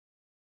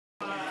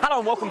Hello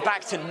and welcome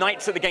back to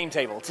Knights at the Game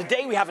Table.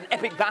 Today we have an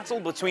epic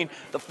battle between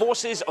the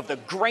forces of the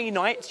Grey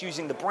Knights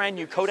using the brand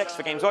new Codex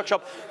for Games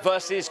Workshop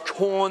versus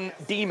Khorne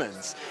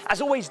Daemons.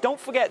 As always, don't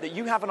forget that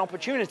you have an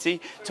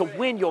opportunity to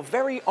win your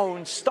very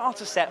own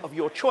starter set of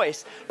your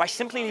choice by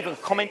simply leaving a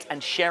comment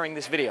and sharing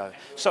this video.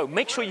 So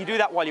make sure you do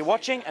that while you're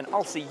watching, and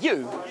I'll see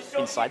you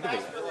inside the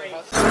video.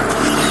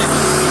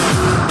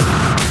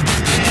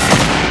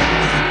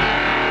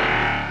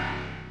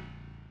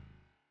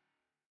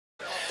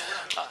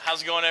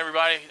 How's it going,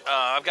 everybody?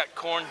 I've got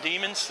Khorne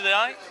Daemons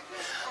tonight.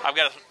 I've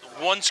got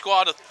one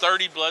squad of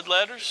 30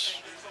 Bloodletters.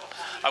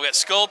 I've got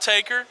Skull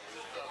Taker,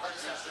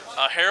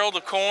 a Herald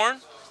of Khorne,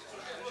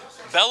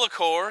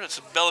 Be'lakor.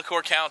 That's what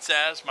Be'lakor counts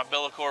as. My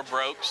Be'lakor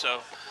broke,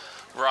 so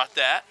brought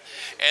that.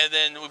 And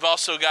then we've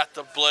also got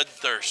the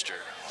Bloodthirster.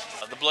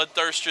 The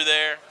Bloodthirster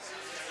there,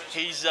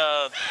 he's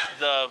the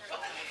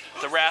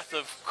Wrath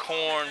of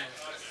Khorne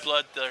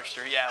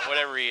Bloodthirster. Yeah,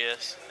 whatever he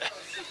is.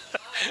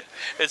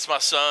 It's my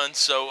son.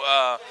 So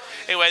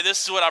anyway,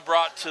 this is what I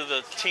brought to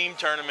the team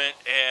tournament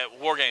at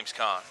Wargames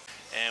Con,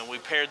 and we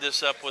paired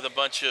this up with a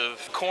bunch of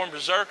Khorne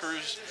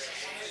Berserkers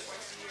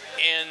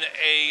in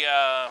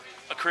a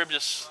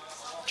Charybdis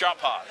drop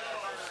pod,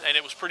 and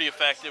it was pretty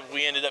effective.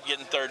 We ended up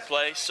getting third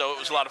place, so it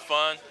was a lot of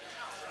fun.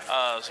 It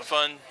was a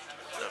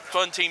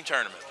fun team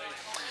tournament.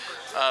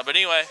 But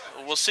anyway,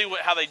 we'll see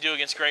how they do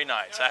against Grey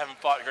Knights. I haven't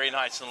fought Grey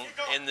Knights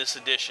in this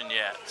edition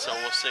yet, so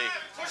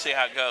we'll see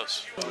how it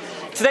goes.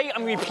 Today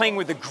I'm going to be playing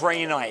with the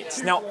Grey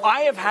Knights. Now,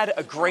 I have had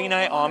a Grey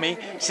Knight army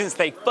since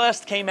they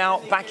first came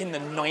out back in the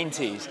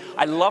 90s.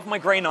 I love my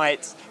Grey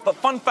Knights, but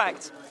fun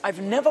fact, I've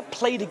never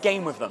played a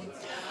game with them.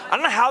 I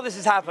don't know how this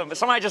has happened, but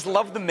somehow I just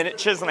love the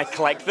miniatures and I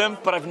collect them,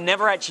 but I've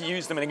never actually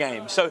used them in a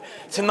game. So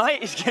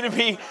tonight is going to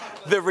be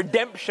the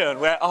redemption,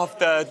 where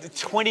after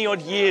 20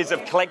 odd years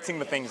of collecting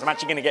the things, I'm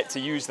actually going to get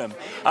to use them.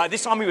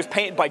 This army was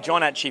painted by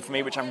John actually for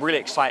me, which I'm really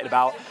excited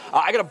about.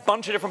 I got a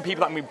bunch of different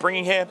people that I'm going to be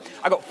bringing here.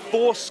 I got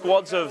 4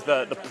 squads of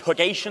the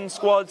Purgation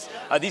squads.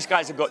 These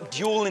guys have got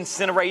dual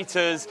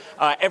incinerators.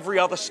 Every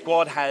other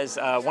squad has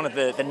one of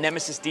the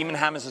Nemesis Demon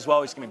Hammers as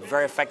well. It's going to be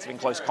very effective in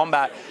close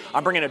combat.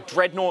 I'm bringing a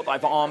Dreadnought that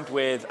I've armed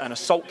with an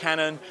assault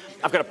cannon.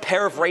 I've got a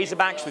pair of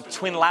Razorbacks with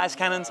twin las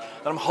cannons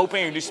that I'm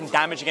hoping to do some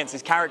damage against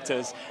his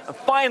characters. And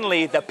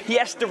finally, the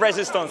pièce de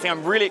résistance thing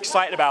I'm really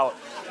excited about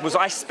was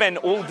I spent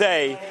all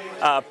day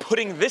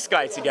putting this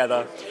guy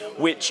together,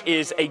 which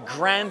is a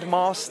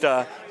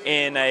Grandmaster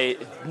in a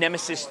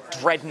Nemesis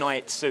Dread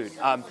Knight suit.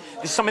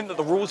 This is something that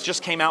the rules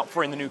just came out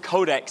for in the new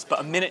Codex, but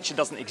a miniature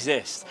doesn't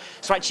exist.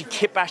 So I actually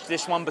kit bashed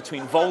this one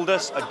between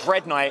Voldus, a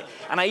Dread Knight,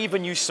 and I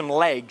even used some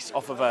legs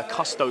off of a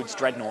Custodes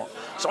Dreadnought.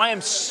 So I am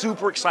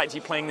super excited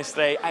to be playing this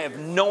today. I have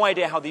no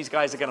idea how these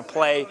guys are going to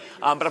play,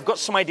 but I've got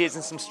some ideas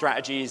and some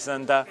strategies,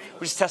 and we'll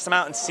just test them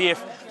out and see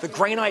if the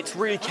Grey Knights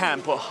really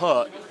can put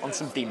hurt on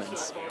some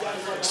demons.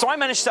 So I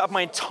managed to set up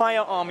my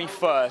entire army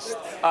first,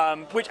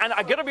 and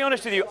I gotta be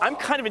honest with you, I'm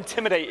kind of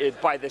intimidated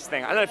by this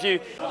thing. I don't know if you...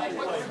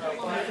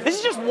 This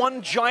is just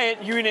one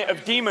giant unit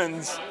of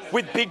demons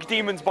with big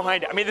demons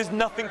behind it. I mean, there's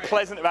nothing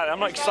pleasant about it. I'm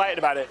not excited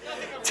about it.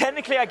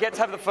 Technically, I get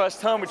to have the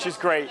first turn, which is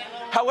great.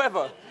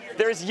 However,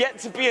 there is yet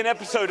to be an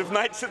episode of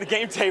Knights at the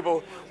Game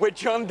Table where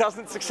John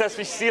doesn't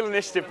successfully steal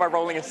initiative by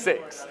rolling a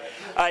 6.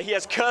 He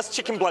has cursed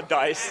chicken blood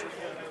dice.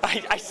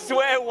 I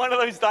swear one of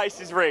those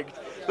dice is rigged.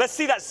 Let's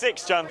see that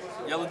 6, John.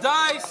 Yellow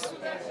dice.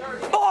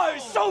 Oh, it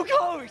was so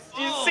close.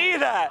 Did you see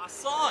that? I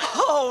saw it.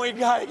 Oh, we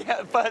gotta get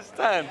the first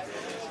turn.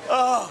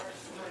 Oh,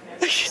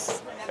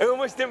 I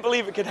almost didn't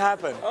believe it could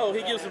happen. Oh,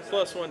 he gives him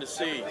 +1 to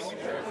seize.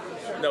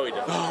 No, he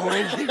doesn't. Oh,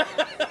 my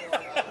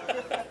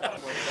God.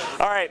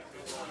 All right,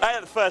 I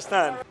had the first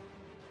turn.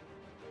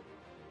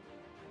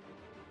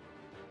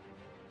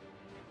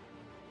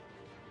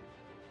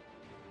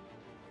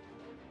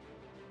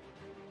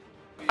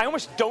 I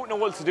almost don't know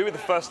what to do with the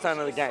first turn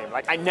of the game.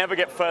 Like, I never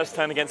get first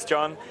turn against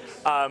John.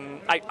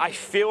 I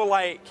feel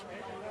like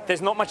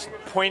there's not much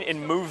point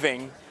in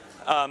moving.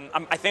 I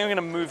think I'm going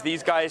to move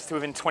these guys to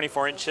within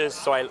 24 inches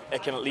so I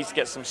can at least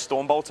get some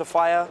Stormbolter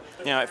fire.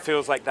 You know, it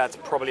feels like that's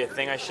probably a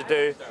thing I should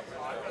do,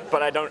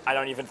 but I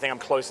don't even think I'm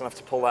close enough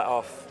to pull that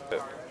off.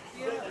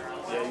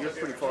 Yeah, you're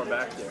pretty far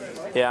back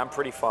there. Yeah, I'm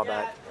pretty far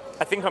back.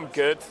 I think I'm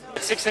good.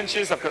 At 6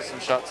 inches, I've got some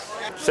shots,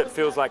 so it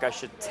feels like I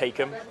should take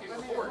him.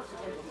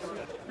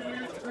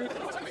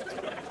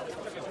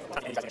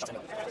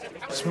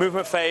 This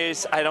movement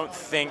phase, I don't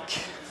think...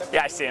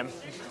 Yeah, I see him.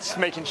 Just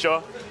making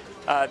sure.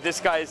 This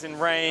guy is in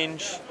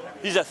range.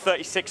 These are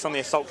 36 on the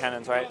assault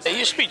cannons, right? They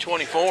used to be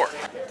 24.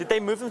 Did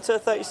they move them to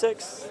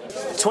 36?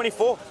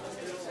 24.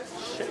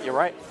 Shit, you're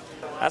right.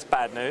 That's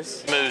bad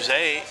news. Moves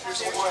 8.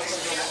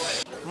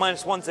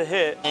 -1 to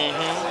hit.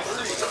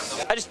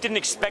 I just didn't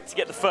expect to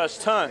get the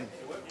first turn,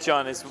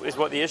 John, is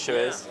what the issue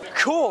is.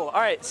 Cool,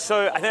 all right,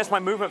 so I think that's my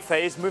movement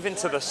phase, move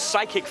into the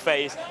psychic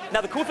phase.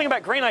 Now the cool thing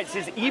about Grey Knights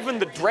is even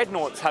the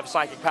Dreadnoughts have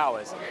psychic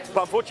powers,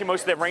 but unfortunately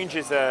most of their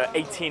ranges are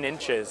 18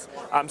 inches.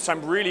 So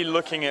I'm really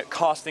looking at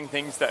casting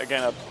things that are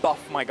gonna buff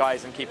my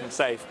guys and keep them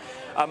safe.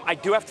 I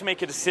do have to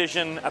make a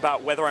decision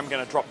about whether I'm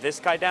going to drop this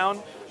guy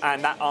down,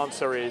 and that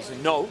answer is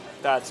no,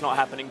 that's not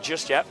happening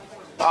just yet.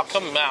 I'll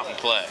come out and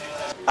play.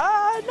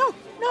 No,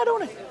 I don't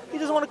want to. He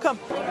doesn't want to come.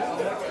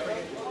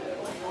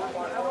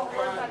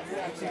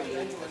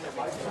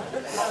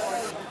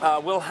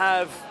 We'll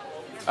have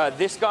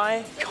this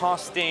guy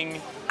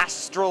casting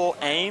Astral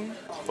Aim.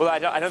 Well, I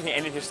don't think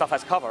any of this stuff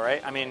has cover,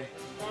 right? I mean,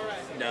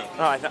 no.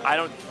 I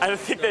don't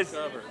think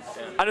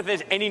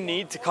there's any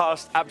need to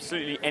cast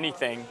absolutely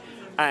anything,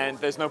 and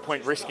there's no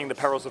point risking the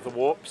perils of the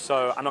warp.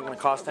 So I'm not going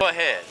to cast it. Go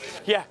ahead.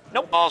 Yeah.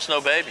 Nope. Balls, no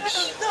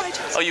babies.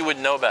 Oh, you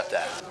wouldn't know about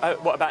that.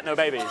 What about no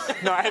babies?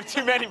 No, I have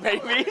too many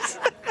babies.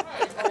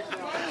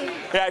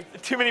 Yeah,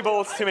 too many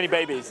balls, too many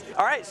babies.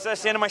 All right, so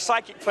that's the end of my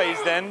psychic phase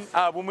then.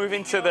 We'll move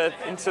into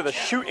the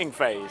shooting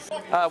phase.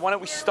 Why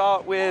don't we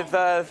start with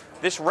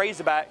this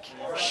Razorback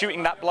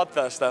shooting that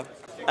Bloodthirster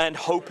and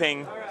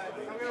hoping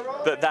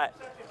that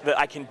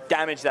I can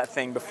damage that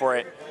thing before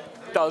it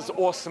does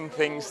awesome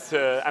things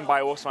to, and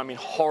by awesome I mean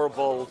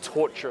horrible,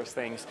 torturous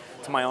things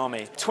to my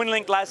army. Twin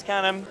link las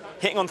cannon,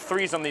 hitting on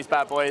 3s on these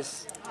bad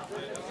boys.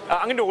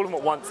 I'm gonna do all of them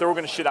at once. They're all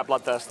gonna shoot that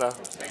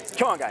Bloodthirster.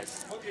 Come on,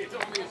 guys.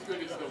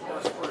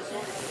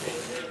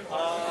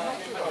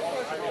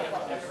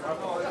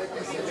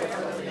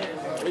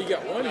 You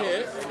got one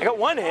hit. I got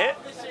one hit.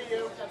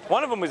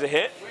 One of them was a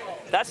hit.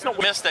 That's not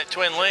what, Missed that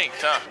twin link,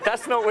 huh?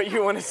 that's not what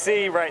you want to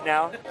see right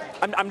now.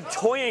 I'm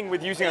toying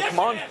with using a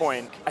command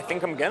point. I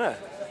think I'm gonna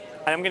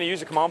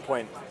use a command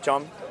point,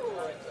 John.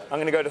 I'm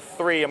gonna go to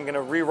 3. I'm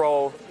gonna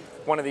re-roll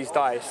one of these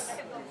dice.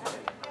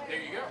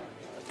 There you go.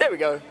 There we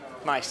go.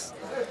 Nice.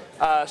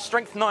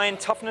 Strength 9,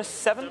 toughness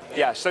 7.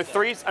 Yeah. So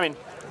 3s. I mean,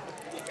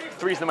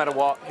 3s no matter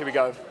what. Here we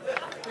go.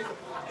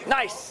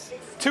 Nice.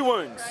 2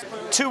 wounds.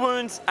 2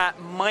 wounds at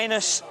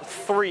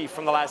 -3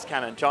 from the las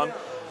cannon, John.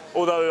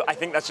 Although I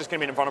think that's just gonna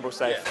be an invulnerable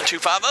save. Yeah. 2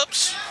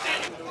 5-ups.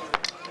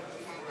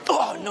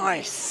 Oh,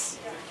 nice.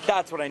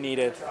 That's what I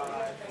needed.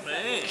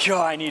 Man.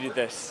 God, I needed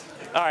this.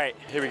 All right,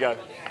 here we go.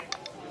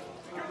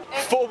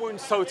 4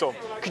 wounds total.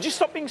 Could you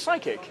stop being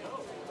psychic?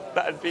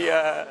 That'd be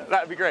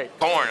great.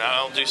 Khorne, I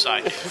don't do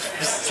psychic.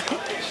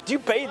 Do you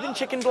bathe in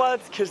chicken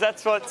blood? Because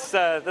that's what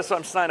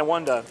I'm starting to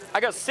wonder. I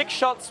got 6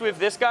 shots with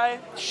this guy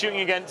shooting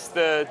against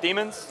the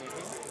demons.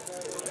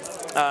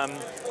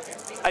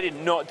 I did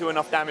not do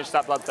enough damage to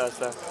that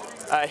Bloodthirster.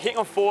 Hitting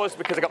on 4s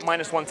because I got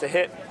 -1 to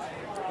hit.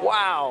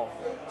 Wow,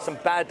 some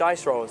bad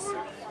dice rolls.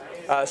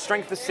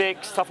 Strength of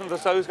 6, toughness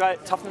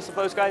of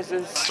those guys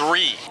is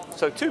 3.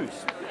 So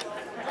 2s.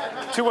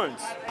 2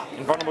 wounds.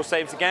 Invulnerable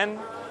saves again.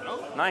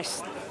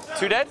 Nice.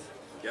 2 dead?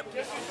 Yep.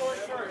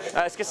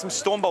 Let's get some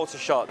Stormbolter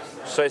shots.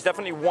 So it's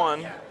definitely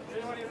 1. I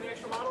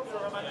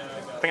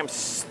think I'm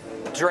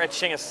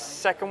stretching a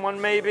second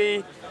one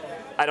maybe.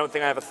 I don't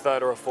think I have a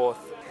 3rd or a 4th.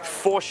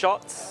 4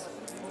 shots.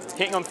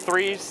 Hitting on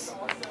 3s.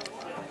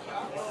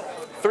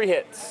 3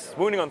 hits.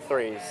 Wounding on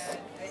 3s.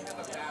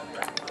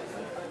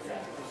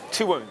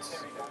 2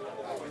 wounds.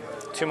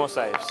 2 more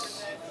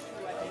saves.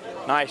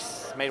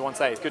 Nice. Made 1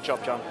 save. Good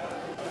job, John.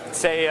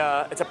 It's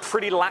a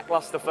pretty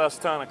lackluster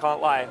first turn, I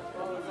can't lie.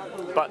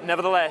 But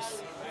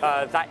nevertheless,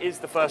 that is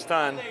the first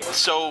turn.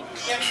 So,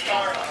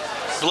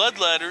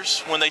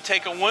 Bloodletters, when they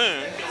take a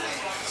wound,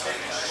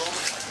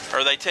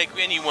 or they take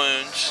any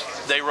wounds,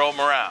 they roll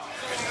morale.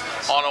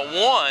 On a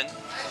 1,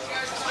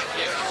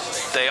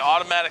 they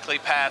automatically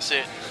pass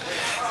it,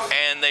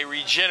 and they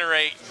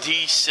regenerate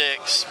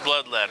D6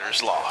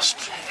 Bloodletters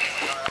lost.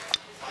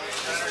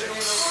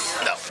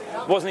 No.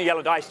 Wasn't a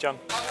yellow dice, John.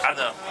 I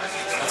know.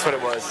 That's what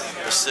it was.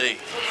 Let's see.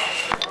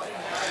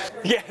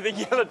 Yeah, the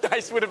yellow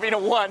dice would have been a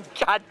 1.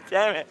 God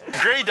damn it.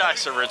 Gray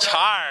dice are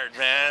retired,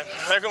 man.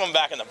 They're going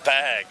back in the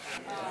bag.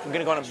 I'm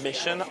gonna go on a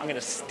mission. I'm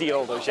gonna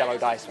steal those yellow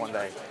dice one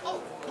day.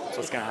 That's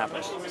what's gonna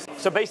happen.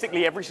 So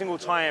basically, every single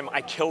time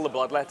I kill the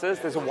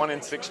Bloodletters, there's a 1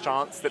 in 6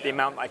 chance that the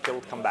amount I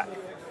killed come back.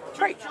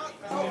 Great.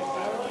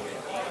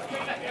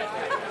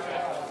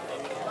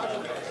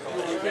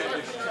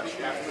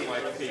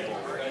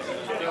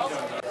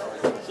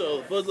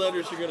 So the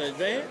Bloodletters are going to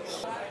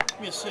advance.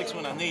 Give me a 6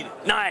 when I need it.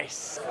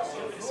 Nice.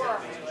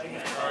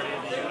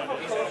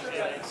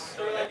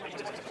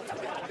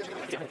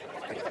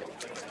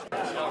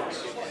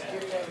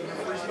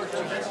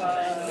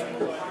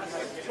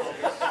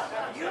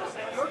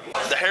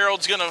 The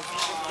Herald's going to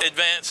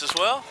advance as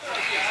well.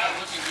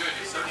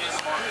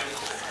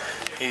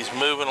 He's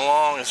moving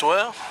along as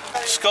well.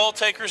 Skull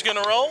Taker's going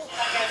to roll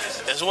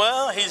as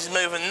well. He's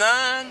moving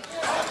 9.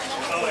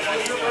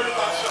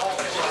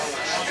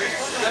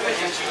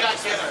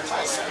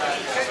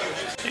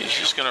 He's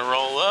just going to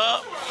roll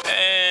up,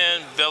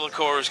 and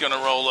Bellicor is going to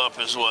roll up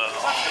as well.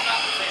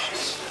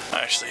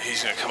 Actually,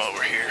 he's going to come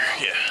over here.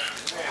 Yeah.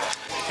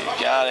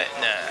 He got it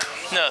now.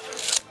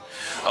 Nothing.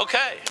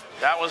 Okay,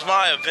 that was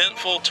my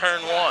eventful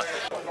turn 1.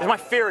 There's my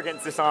fear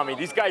against this army.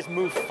 These guys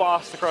move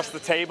fast across the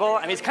table.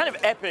 I mean, it's kind of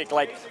epic.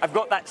 Like, I've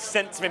got that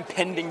sense of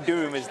impending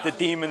doom as the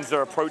demons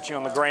are approaching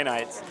on the Grey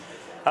Knights.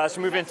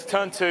 So moving into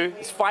turn 2.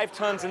 It's 5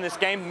 turns in this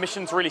game. The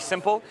mission's really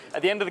simple.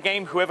 At the end of the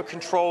game, whoever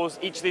controls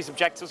each of these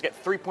objectives get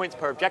 3 points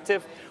per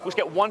objective. We'll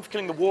get 1 for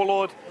killing the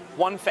warlord,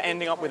 1 for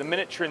ending up with a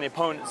miniature in the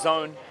opponent's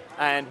zone,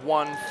 and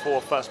 1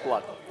 for first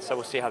blood. So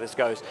we'll see how this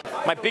goes.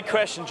 My big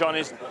question, John,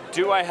 is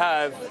do I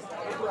have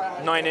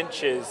 9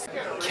 inches?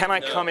 Can I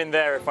come in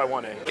there if I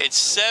want to?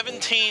 It's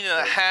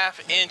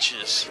 17.5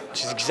 inches.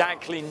 Which is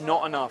exactly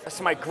not enough.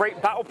 So my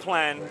great battle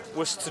plan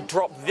was to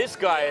drop this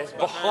guy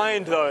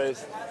behind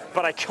those,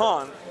 but I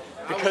can't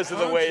because of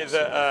the way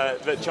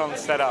that, that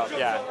John's set up.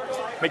 Yeah,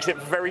 makes it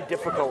very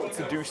difficult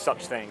to do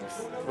such things,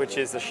 which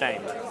is a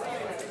shame.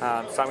 So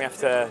I'm gonna have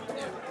to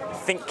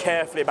think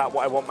carefully about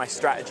what I want my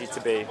strategy to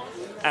be.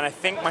 And I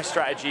think my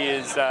strategy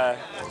is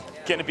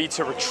gonna be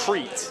to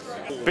retreat,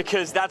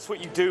 because that's what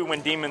you do when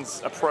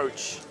demons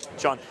approach,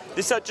 John.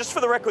 This, just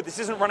for the record, this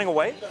isn't running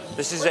away.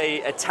 This is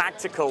a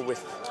tactical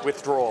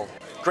withdrawal.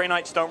 Grey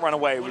Knights don't run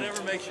away.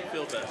 Whatever makes you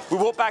feel better. We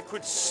walk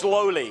backwards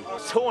slowly.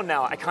 Torn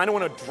now. I kind of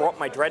want to drop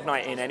my Dread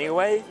Knight in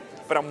anyway,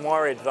 but I'm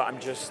worried that I'm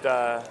just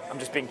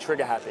being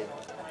trigger happy.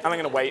 I'm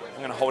going to wait. I'm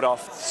going to hold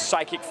off.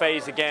 Psychic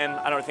phase again.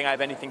 I don't think I have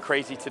anything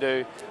crazy to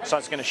do, so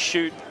I'm just going to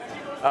shoot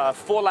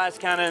 4 las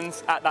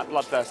cannons at that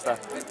Bloodthirster.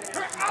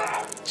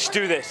 Let's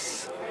do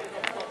this.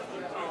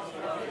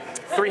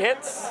 3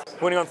 hits.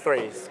 Winning on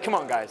 3s. Come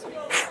on, guys.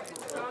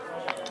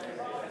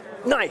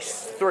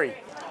 Nice. 3.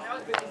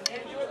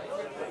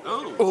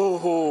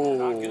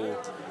 Oh,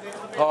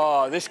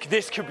 oh, this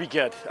could be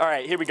good. All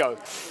right, here we go.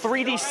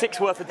 3d6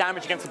 worth of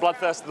damage against the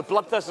Bloodthirster. The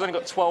Bloodthirster's only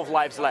got 12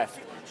 lives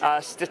left.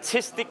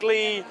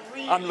 Statistically,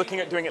 I'm looking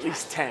at doing at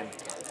least 10.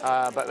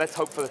 But let's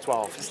hope for the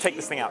 12. Let's take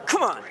this thing out.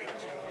 Come on.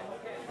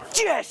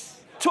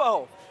 Yes,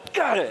 12.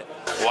 Got it.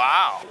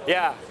 Wow.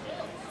 Yeah.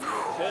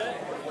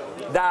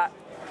 That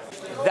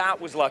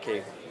was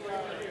lucky.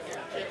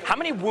 How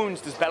many wounds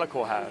does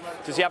Be'lakor have?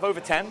 Does he have over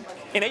 10?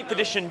 In 8th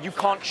edition, you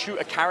can't shoot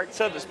a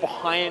character that's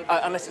behind,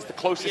 unless it's the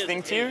closest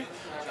thing to you,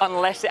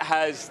 unless it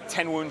has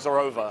 10 wounds or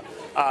over.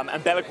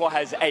 And Be'lakor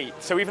has 8.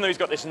 So even though he's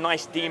got this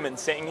nice demon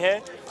sitting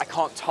here, I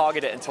can't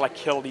target it until I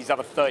kill these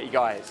other 30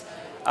 guys.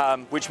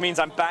 Which means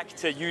I'm back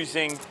to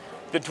using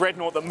the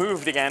Dreadnought that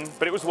moved again,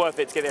 but it was worth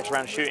it to get the extra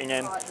round shooting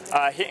in.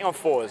 Hitting on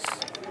 4s.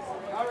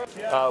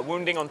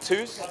 Wounding on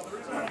 2s.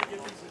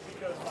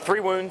 3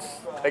 wounds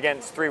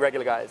against 3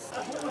 regular guys.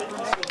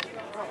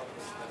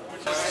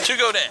 2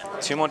 go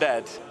down. 2 more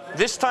dead.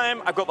 This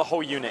time, I've got the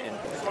whole unit in.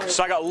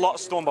 So I got a lot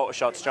of Stormbolter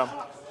shots, John.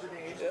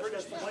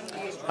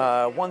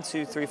 1,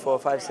 2, 3, 4,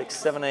 5, 6,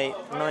 7, 8,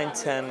 9,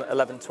 10,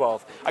 11,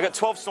 12. I got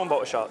 12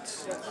 Stormbolter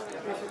shots.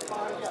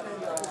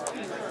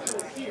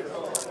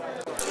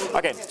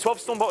 Okay, 12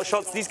 Stormbolter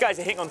shots. These guys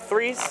are hitting on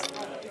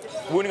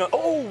 3s. Wounding on,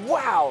 oh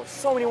wow,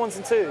 so many 1s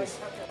and 2s.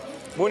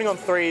 Wounding on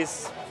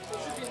 3s.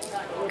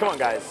 Come on,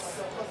 guys.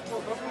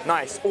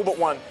 Nice, all but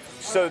 1.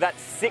 So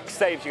that's 6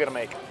 saves you gotta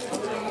make.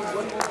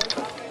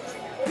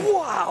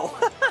 Wow!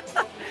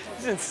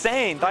 This is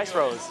insane, dice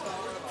rolls.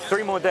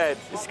 3 more dead,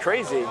 this is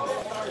crazy. All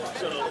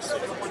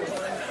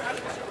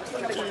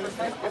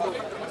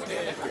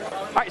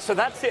right, so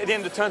that's it at the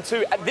end of turn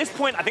 2. At this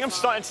point, I think I'm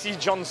starting to see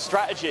John's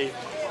strategy.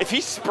 If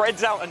he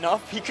spreads out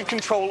enough, he could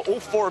control all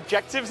 4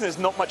 objectives, and there's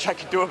not much I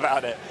could do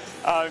about it.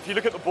 If you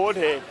look at the board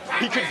here,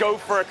 he could go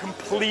for a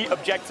complete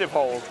objective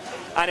hold.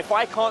 And if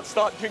I can't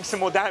start doing some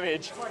more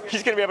damage,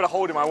 he's going to be able to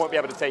hold him. I won't be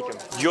able to take him.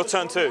 Your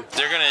turn 2.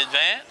 They're going to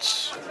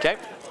advance. Okay.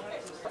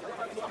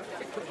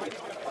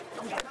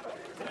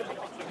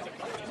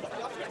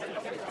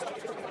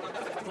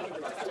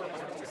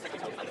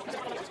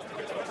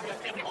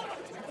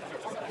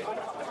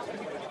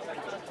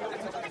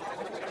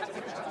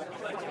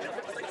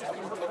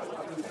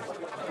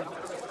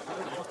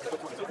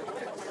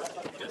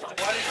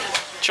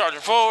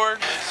 Charging forward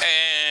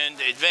and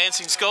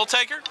advancing Skull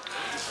Taker.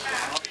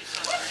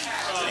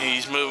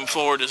 He's moving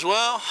forward as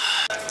well.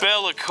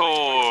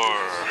 Be'lakor.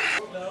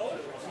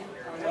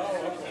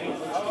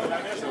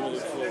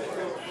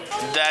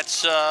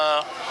 That's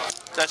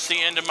the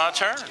end of my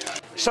turn.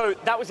 So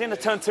that was the end of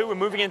turn 2. We're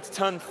moving into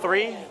turn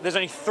 3. There's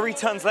only 3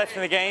 turns left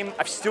in the game.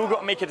 I've still got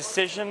to make a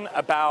decision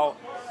about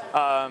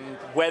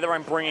whether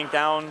I'm bringing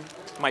down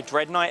my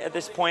Dread Knight at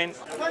this point.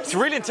 It's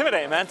really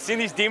intimidating, man. Seeing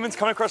these demons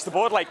coming across the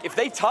board, like if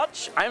they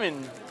touch, I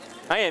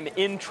am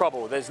in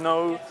trouble. There's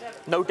no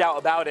doubt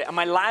about it. And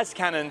my las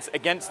cannons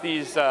against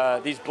these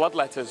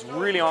bloodletters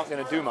really aren't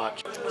going to do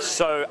much.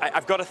 So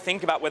I've got to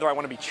think about whether I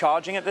want to be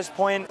charging at this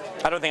point.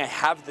 I don't think I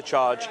have the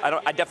charge.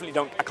 I definitely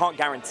don't. I can't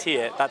guarantee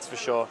it. That's for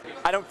sure.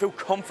 I don't feel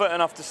confident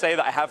enough to say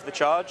that I have the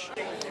charge.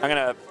 I'm going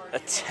to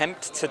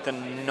attempt to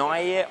deny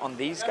it on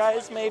these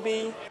guys.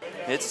 Maybe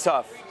it's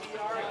tough.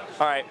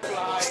 All right,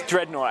 it's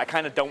Dreadnought. I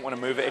kind of don't want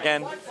to move it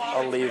again.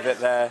 I'll leave it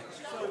there.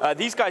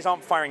 These guys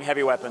aren't firing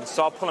heavy weapons,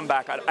 so I'll pull them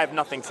back. I have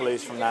nothing to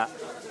lose from that.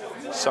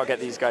 So I'll get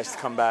these guys to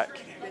come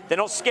back. They're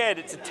not scared.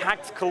 It's a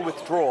tactical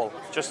withdrawal.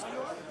 Just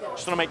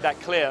want to make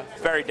that clear.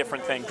 Very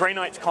different thing. Grey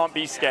Knights can't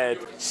be scared.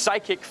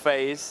 Psychic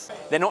phase.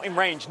 They're not in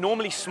range.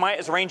 Normally, Smite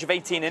has a range of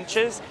 18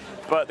 inches,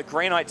 but the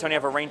Grey Knights only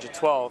have a range of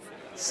 12.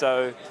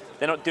 So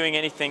They're not doing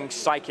anything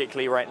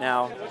psychically right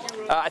now.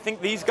 I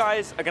think these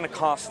guys are going to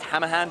cast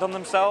Hammer Hand on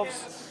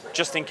themselves,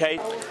 just in case.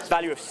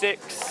 Value of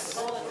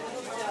 6.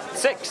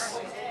 6.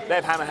 They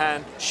have Hammer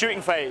Hand.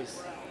 Shooting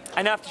phase.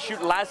 I now have to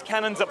shoot las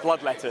cannons at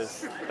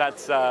bloodletters.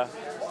 That's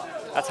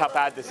how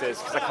bad this is,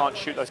 because I can't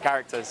shoot those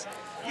characters.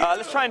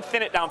 Let's try and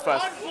thin it down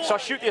first. So I'll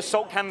shoot the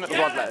assault cannon at the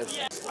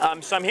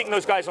bloodletters. So I'm hitting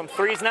those guys on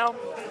 3s now.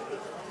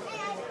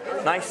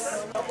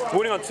 Nice.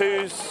 Wounding on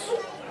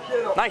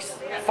 2s. Nice.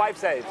 5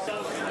 saves.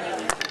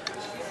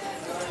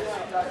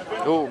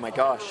 Oh my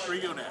gosh.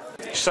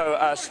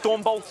 So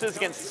Storm Bolters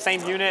against the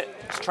same unit.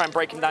 Let's try and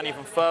break them down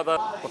even further.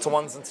 Lots of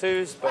 1s and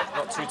 2s, but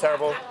not too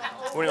terrible.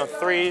 Wounding on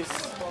 3s.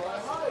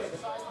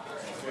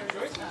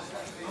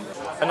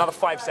 Another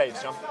 5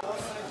 saves, John.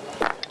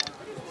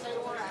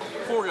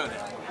 4 go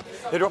down.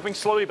 They're dropping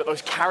slowly, but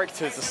those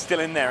characters are still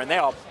in there, and they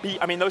are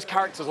I mean, those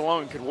characters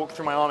alone could walk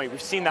through my army.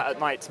 We've seen that at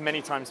night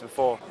many times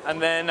before.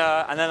 And then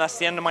that's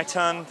the end of my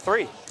turn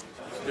 3.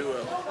 Let's do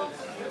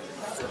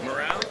a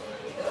morale.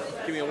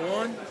 Give me a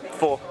 1.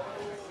 4.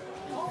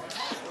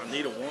 I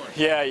need a 1.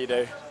 Yeah, you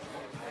do.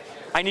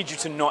 I need you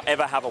to not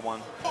ever have a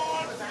 1.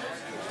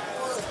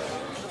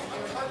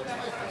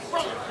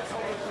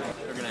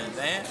 We're gonna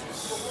advance.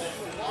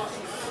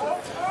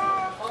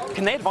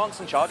 Can they advance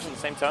and charge in the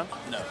same turn?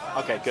 No.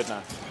 Okay, good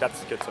now.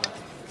 That's good to know.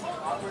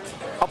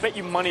 I'll bet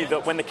you money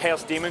that when the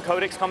Chaos Demon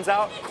Codex comes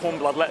out, Khorne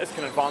Bloodletters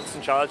can advance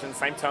and charge in the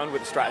same turn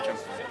with a stratagem.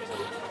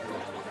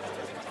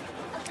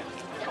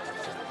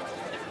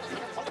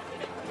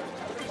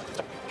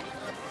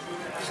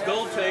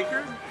 Skull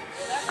Taker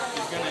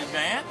is going to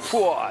advance.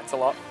 Whoa, that's a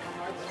lot.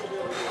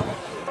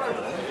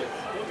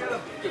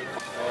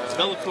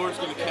 Bellator is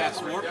going to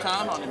cast Warp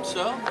Time on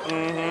himself.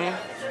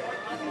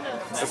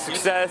 A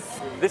success.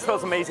 This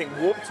spell's amazing.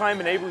 Warp Time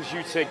enables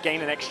you to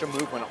gain an extra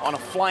movement. On a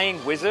flying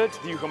wizard,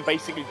 you can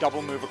basically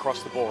double move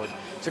across the board.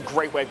 It's a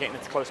great way of getting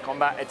into close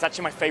combat. It's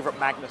actually my favorite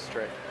Magnus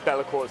trick.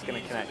 Bellator is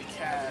going to connect.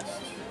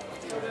 Cast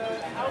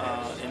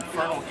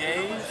Infernal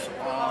Gaze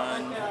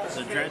on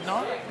the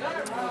Dreadnought.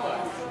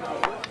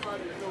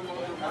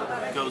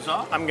 Goes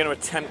off. I'm going to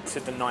attempt to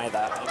deny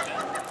that. Okay.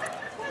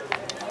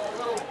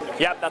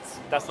 Yep, that's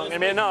not going to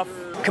be enough.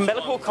 Can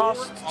Bellator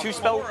cast 2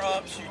 spells? 4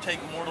 ups, you take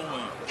Mortal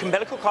Wound. Can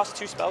Bellator cast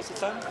 2 spells a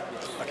turn?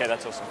 Okay,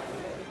 that's awesome.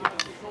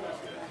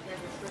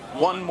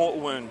 1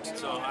 mortal wound.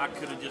 So I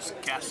could have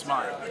just cast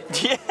Smite.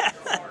 Yeah.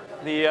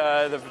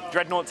 The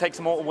Dreadnought takes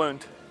a mortal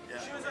wound.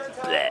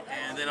 Yeah.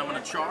 And then I'm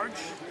going to charge.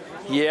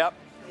 Yep.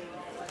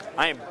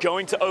 I am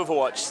going to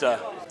Overwatch, sir.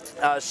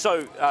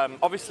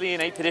 Obviously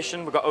in 8th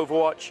edition, we've got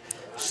Overwatch.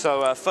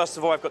 So first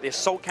of all, I've got the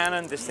Assault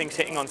Cannon. This thing's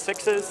hitting on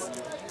 6s.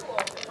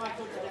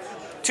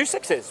 2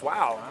 6s,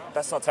 wow.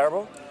 That's not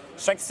terrible.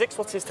 Strength 6,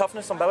 what's his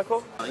toughness on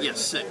Bellator?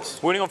 Yes,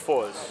 6. Wounding on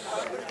 4s.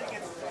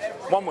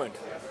 1 wound.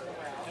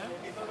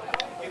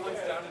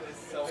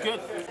 It's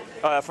good.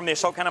 From the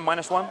Assault Cannon,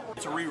 -1.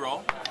 It's a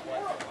reroll.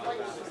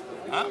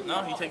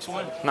 No, he takes a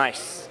win.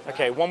 Nice.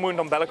 Okay, 1 wound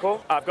on Bellator.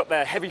 I've got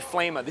the Heavy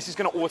Flamer. This is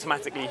going to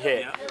automatically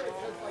hit. Yeah.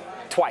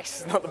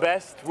 Twice, not the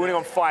best. Wounding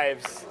on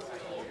 5s.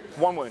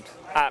 1 wound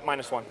at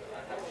 -1.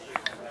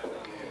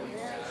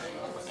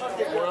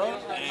 4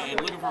 up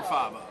and looking for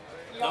 5 up.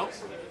 Nope.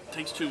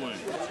 Takes 2 wounds.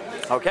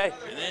 Okay.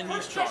 And then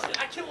he's charged.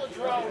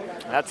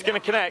 That's going to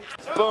connect.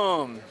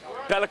 Boom.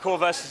 Bellator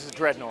versus a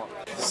Dreadnought.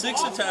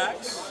 6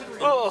 attacks.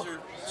 Oh. These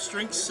are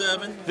strength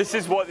 7. This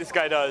is what this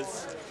guy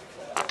does.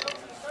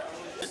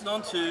 Hitting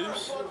on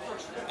 2s.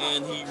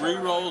 And he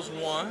re-rolls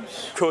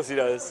 1s. Of course he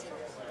does.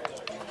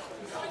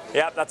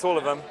 Yep, that's all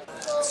of them.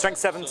 Strength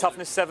 7,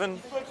 toughness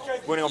 7,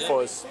 wounding on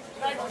 4s.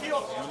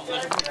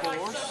 Looking for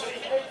 4s.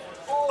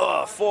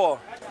 Ugh, 4.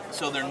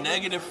 So they're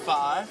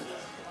 -5.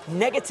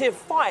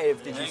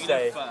 -5, did you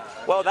say?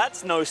 -5. Well,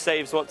 that's no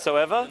saves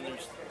whatsoever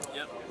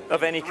Yep.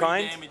 of any 3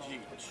 kind. damage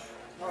each.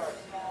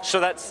 So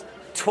that's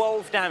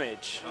 12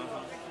 damage.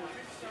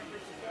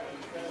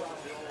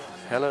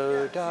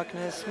 Hello,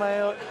 darkness, my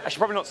old... I should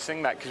probably not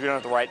sing that because we don't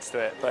have the rights to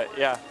it, but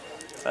yeah,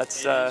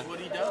 that's That's what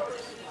he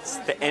does. it's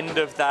the end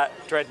of that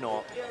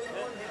Dreadnought.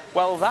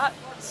 Well, that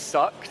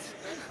sucked.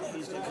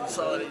 He's going to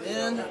consolidate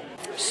in.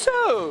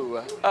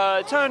 So,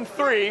 turn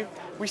 3,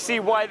 we see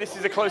why this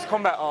is a close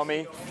combat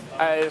army,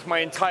 as my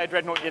entire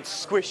Dreadnought gets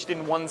squished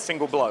in 1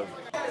 single blow.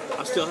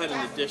 I still had an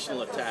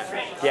additional attack.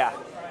 Yeah.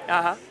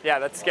 Yeah,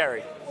 that's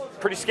scary.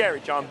 Pretty scary,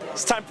 John.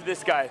 It's time for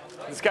this guy.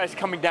 This guy's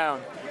coming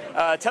down.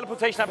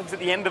 Teleportation happens at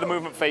the end of the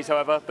movement phase,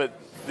 however, but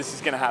this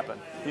is going to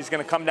happen. He's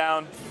going to come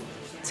down.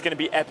 It's going to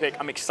be epic.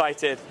 I'm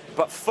excited.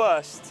 But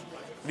first,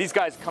 these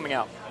guys are coming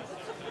out.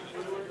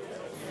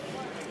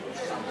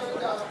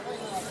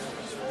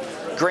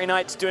 Grey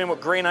Knights doing what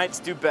Grey Knights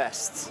do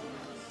best.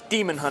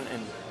 Demon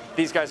hunting.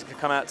 These guys could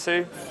come out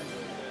too.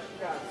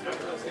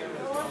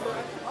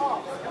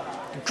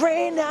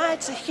 Grey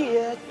Knights are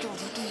here.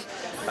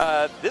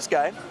 This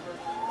guy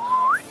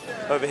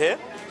over here.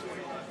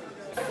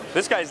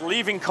 This guy's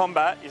leaving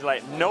combat. He's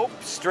like, nope,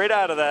 straight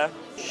out of there.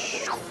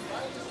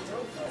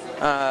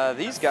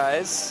 These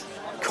guys,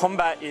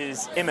 combat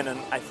is imminent,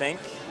 I think.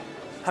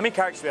 How many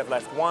characters do we have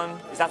left? 1.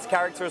 Is that a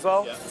character as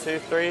well? Yeah. 2,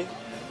 3.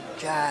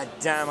 God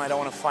damn, I don't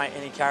want to fight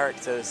any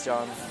characters,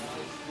 John.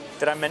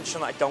 Did I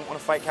mention that I don't want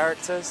to fight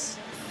characters?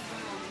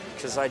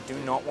 Because I do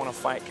not want to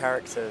fight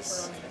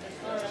characters.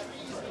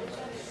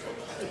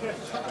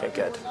 Okay,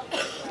 good.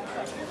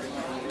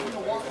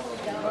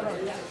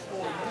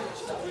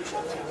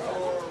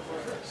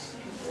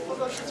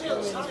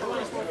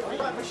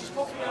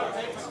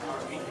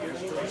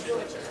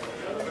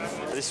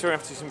 This is where I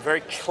have to do some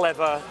very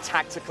clever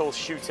tactical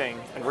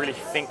shooting and really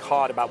think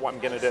hard about what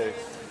I'm going to do.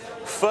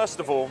 First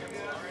of all,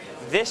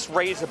 this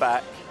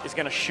Razorback is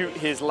going to shoot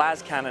his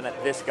las cannon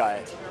at this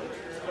guy.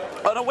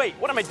 Oh no, wait,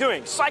 what am I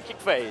doing? Psychic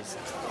phase.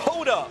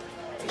 Hold up.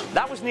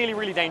 That was nearly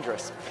really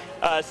dangerous.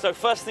 So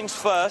first things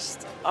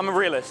first, I'm a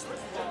realist.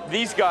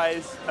 These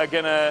guys are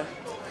going to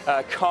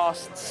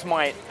cast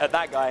Smite at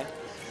that guy.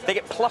 They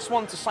get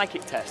 +1 to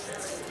psychic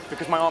tests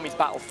because my army's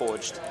battle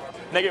forged.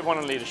 -1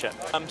 on leadership.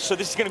 So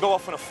this is going to go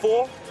off on a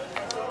 4.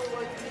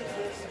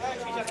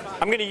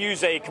 I'm going to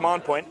use a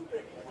command point.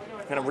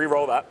 I'm going to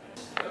re-roll that.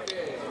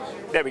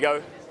 There we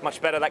go. Much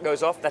better. That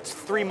goes off. That's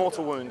 3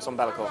 mortal wounds on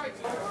Be'lakor.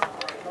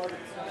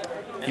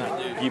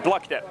 You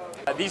blocked it.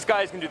 These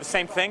guys can do the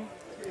same thing.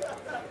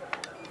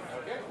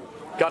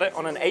 Got it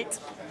on an 8.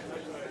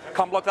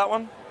 Can't block that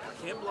one.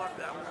 Can't block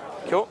that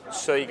one. Cool.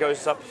 So he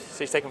goes up. So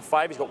he's taken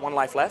 5. He's got 1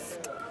 life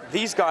left.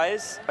 These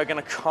guys are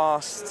going to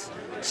cast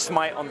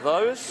Smite on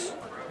those.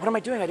 What am I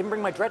doing? I didn't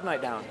bring my Dread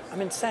Knight down. I'm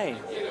insane.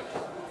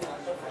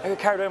 I got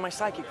carried away in my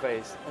psychic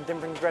phase and didn't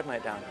bring the Dread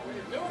Knight down.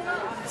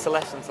 It's a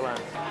lesson to learn.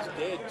 He's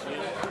dead,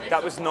 Jim.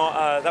 That was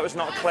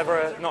not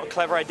a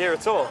clever idea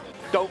at all.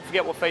 Don't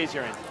forget what phase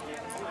you're in.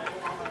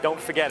 Don't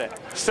forget it.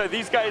 So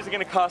these guys are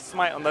going to cast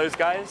Smite on those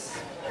guys.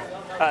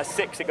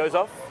 6, it goes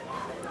off.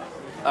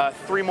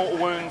 3 mortal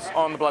wounds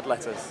on the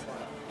Bloodletters.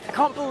 I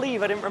can't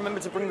believe I didn't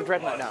remember to bring the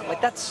Dread Knight down. Like,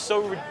 that's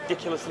so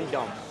ridiculously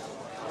dumb.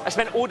 I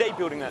spent all day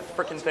building that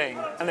frickin' thing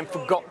and then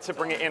forgot to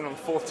bring it in on the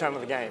 4th turn of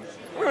the game.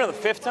 We were on the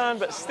 5th turn,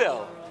 but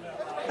still.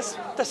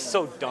 That's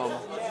so dumb.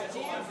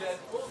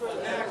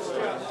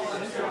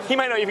 He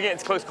might not even get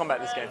into close combat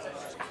this game.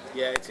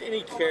 Yeah, it's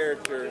any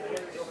character.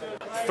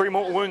 3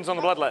 mortal wounds on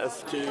the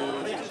Bloodletters. 2,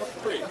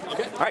 3.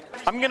 Okay. All right,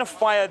 I'm going to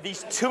fire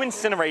these 2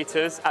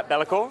 incinerators at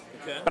Be'lakor,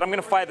 but I'm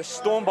going to fire the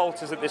storm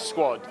bolters at this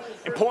squad.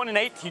 Important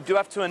in 8th, you do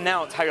have to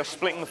announce how you're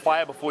splitting the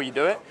fire before you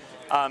do it.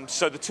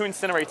 So the 2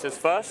 incinerators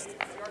first.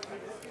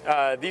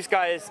 These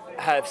guys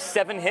have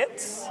 7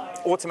 hits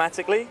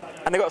automatically,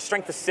 and they've got a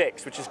strength of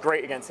 6, which is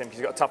great against him because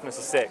he's got a toughness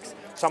of 6.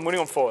 So I'm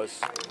winning on 4s.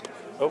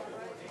 Oh.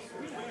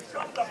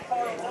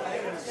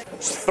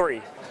 It's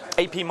 3.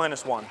 AP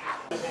 -1.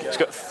 He's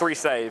got 3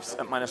 saves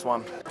at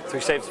 -1.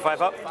 3 saves,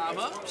 5 up. 5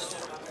 ups.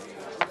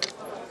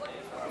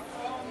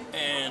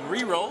 And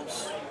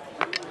re-rolls.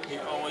 He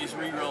always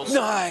re-rolls.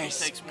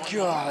 Nice! He takes 1.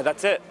 God,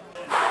 that's it.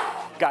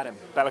 Got him.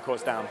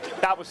 Be'lakor's down.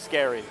 That was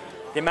scary.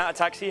 The amount of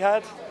attacks he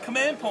had.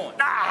 Command point.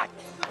 Ah!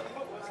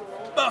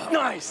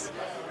 Nice!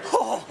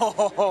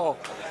 Oh,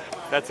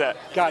 that's it.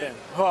 Got him.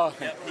 Oh.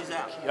 Yep, he's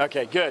out.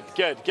 Okay, good,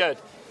 good, good.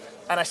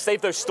 And I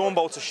saved those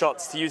Stormbolter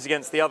shots to use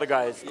against the other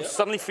guys. I'm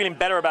suddenly feeling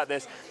better about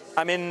this.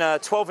 I'm in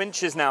 12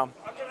 inches now,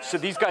 so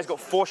these guys got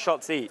 4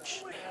 shots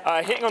each.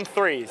 Hitting on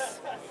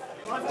 3s.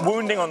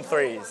 Wounding on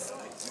 3s.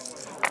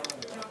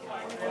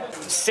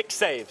 6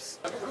 saves.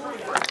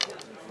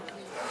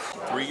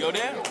 3 go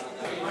down.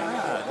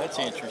 Ah, that's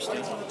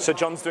interesting. So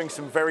John's doing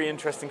some very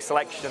interesting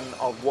selection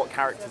of what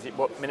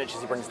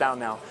miniatures he brings down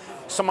now.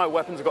 Some of my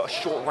weapons have got a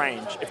short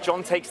range. If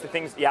John takes the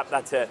things, yep,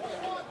 that's it.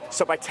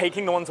 So by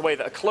taking the ones away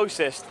that are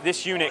closest,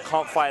 this unit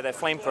can't fire their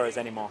flamethrowers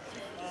anymore.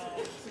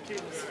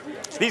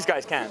 These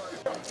guys can,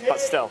 but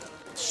still.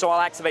 So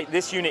I'll activate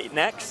this unit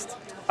next.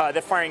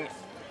 They're firing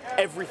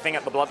everything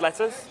at the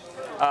Bloodletters.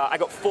 I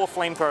got 4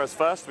 flamethrowers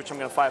first, which I'm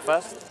going to fire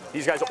first.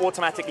 These guys are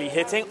automatically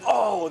hitting.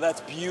 Oh,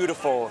 that's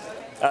beautiful.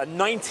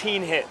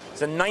 19 hit.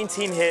 So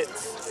 19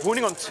 hits,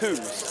 wounding on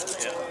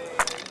 2s. Yeah.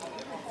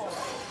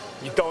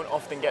 You don't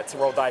often get to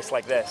roll dice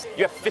like this.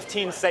 You have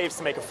 15 saves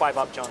to make a 5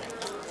 up, John,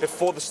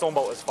 before the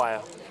Stormbolters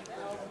fire.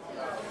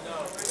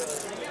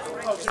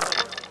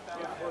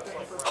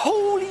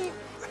 Holy!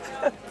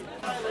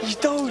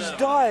 Those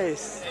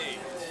dice!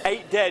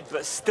 8 dead,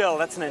 but still,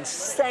 that's an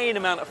insane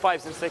amount of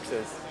 5s and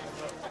 6s.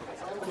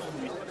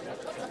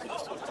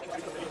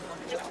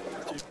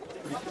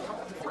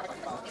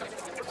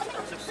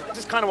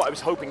 This is kind of what I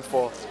was hoping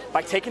for.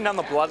 By taking down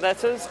the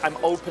Bloodletters, I'm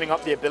opening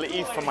up the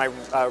ability for my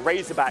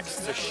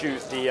Razorbacks to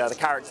shoot the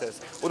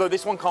characters. Although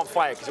this one can't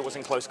fire because it was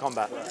in close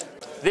combat.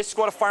 This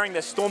squad are firing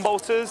their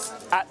Stormbolters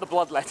at the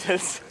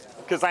Bloodletters,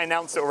 because I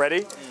announced it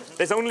already.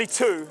 There's only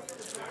 2,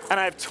 and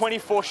I have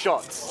 24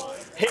 shots.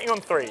 Hitting on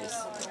 3s.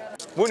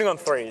 Wounding on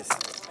 3s.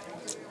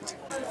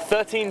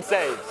 13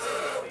 saves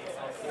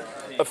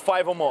of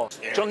 5 or more.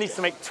 John needs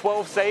to make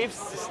 12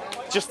 saves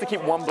just to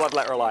keep 1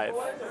 Bloodletter alive.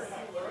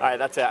 All right,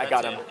 that's it. I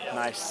got him.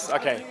 Nice.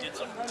 Okay.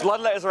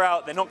 Bloodletters are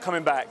out. They're not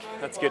coming back.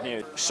 That's good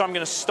news. So I'm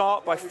going to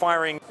start by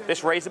firing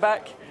this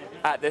Razorback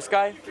at this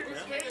guy.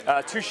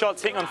 2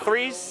 shots hitting on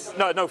 3s.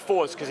 No,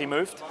 4s because he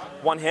moved.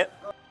 1 hit.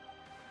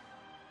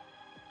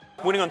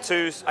 Wounding on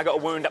 2s, I got a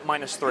wound at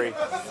 -3,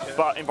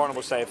 but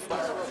invulnerable save.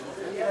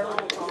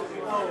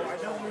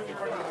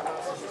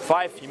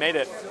 5, you made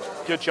it.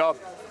 Good job.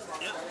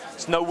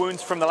 There's no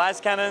wounds from the las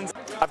cannons.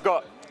 I've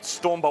got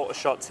Stormbolter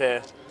shots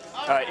here.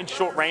 In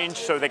short range,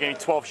 so they're getting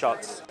 12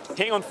 shots.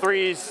 Hitting on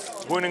 3s,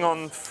 wounding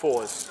on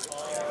 4s.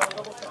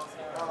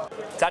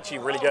 It's actually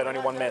really good,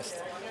 only 1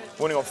 missed.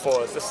 Wounding on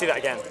 4s, let's see that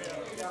again.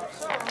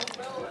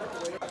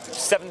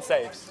 7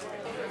 saves.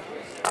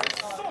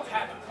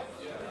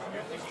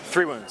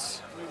 3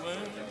 wounds. 3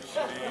 wounds,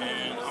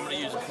 and I'm gonna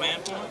use a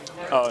command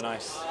point. Oh,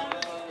 nice.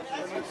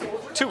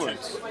 2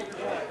 wounds.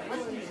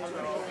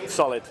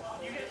 Solid.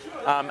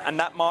 And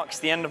that marks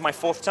the end of my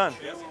 4th turn.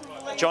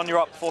 John, you're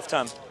up, 4th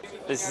turn.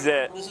 This is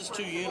it. This is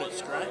 2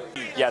 units, right?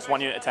 Yeah, it's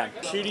 1 unit of 10.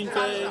 Shooting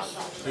phase.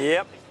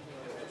 Yep.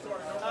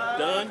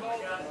 Done.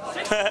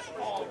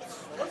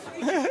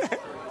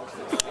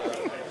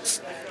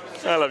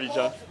 I love you,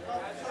 John.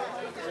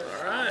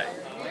 All right.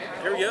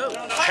 Here we go.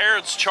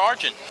 Herod's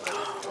charging.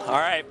 All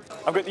right.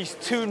 I've got these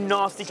 2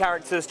 nasty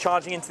characters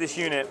charging into this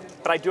unit,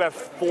 but I do have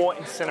 4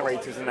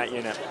 incinerators in that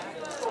unit.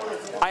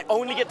 I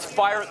only get to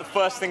fire at the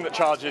first thing that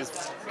charges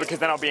because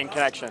then I'll be in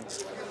connection.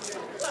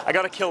 I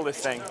gotta kill this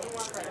thing.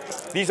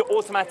 These are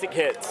automatic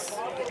hits.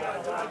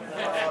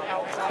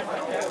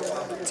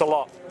 It's a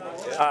lot.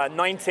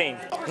 19.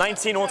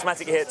 19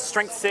 automatic hits,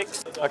 strength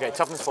 6. Okay,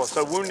 toughness 4.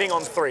 So wounding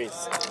on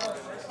 3s.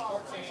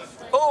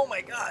 Oh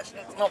my gosh,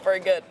 that's not very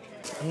good.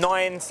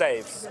 9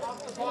 saves.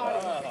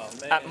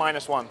 At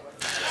 -1.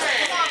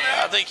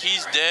 I think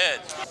he's dead.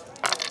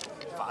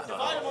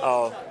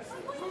 Oh.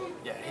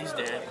 Yeah, he's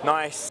dead.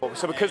 Nice.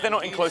 So because they're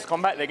not in close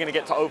combat, they're going to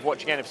get to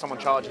Overwatch again if someone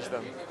charges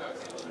them.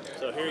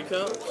 So here he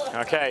comes.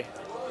 Okay.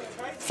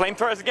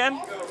 Flamethrowers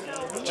again?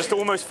 Just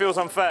almost feels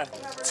unfair.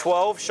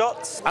 12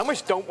 shots. I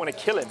almost don't want to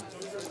kill him.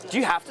 Do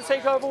you have to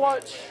take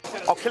Overwatch?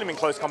 I'll kill him in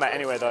close combat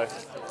anyway, though.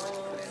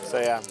 So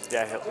yeah,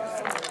 he'll...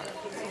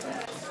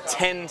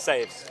 10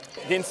 saves.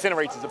 The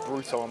incinerators are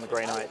brutal on the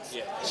Grey Knights.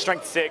 Yeah.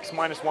 Strength 6,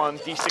 -1,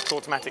 D6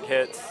 automatic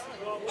hits.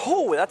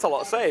 Oh, that's a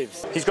lot of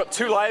saves. He's got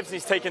 2 lives and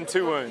he's taken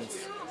 2 wounds.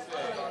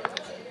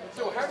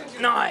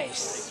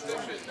 Nice.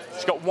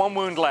 He's got 1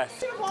 wound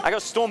left. I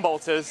got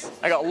Stormbolters.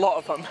 I got a lot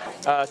of them.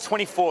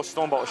 24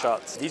 Stormbolter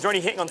shots. He's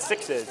only hitting on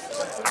 6s.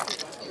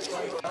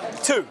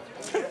 2.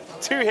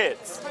 2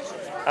 hits.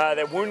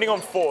 They're wounding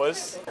on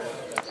 4s.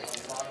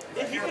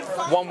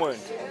 1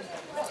 wound.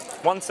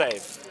 1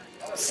 save.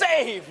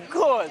 Save, of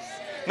course.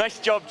 Nice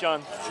job,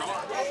 John.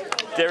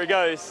 There he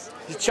goes.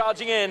 He's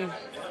charging in.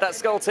 That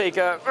Skull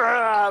Taker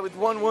with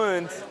 1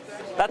 wound.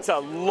 That's a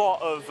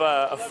lot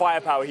of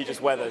firepower he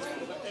just weathered.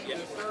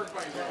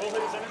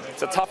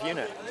 It's a tough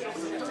unit.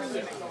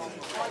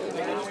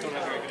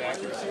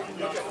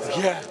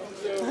 Yeah.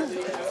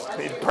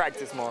 Need to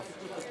practice more.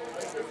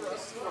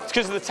 It's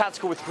because of the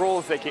tactical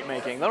withdrawals they keep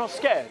making. They're not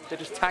scared. They're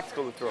just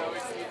tactical withdrawals.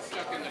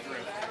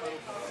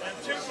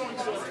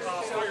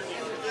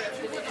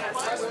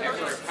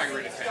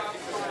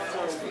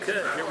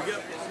 Okay, here we go.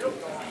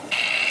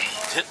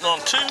 Hitting on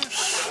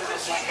 2s.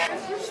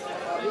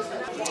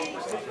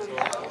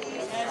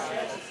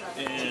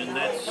 And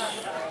that's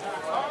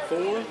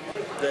 4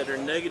 that are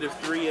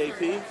 -3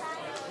 AP.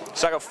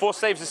 So I got 4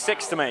 saves of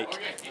 6 to make.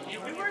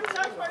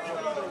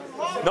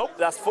 Nope,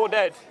 that's 4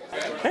 dead.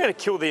 I'm gonna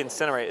kill the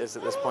incinerators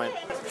at this point.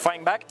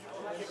 Fighting back.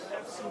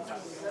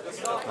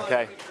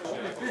 Okay.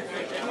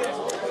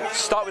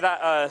 Start with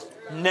that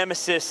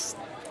Nemesis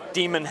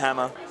Demon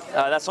Hammer.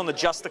 That's on the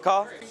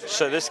Justicar.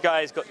 So this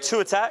guy's got 2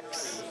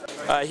 attacks.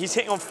 He's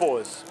hitting on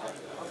 4s.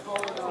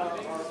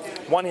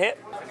 1 hit,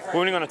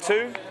 wounding on a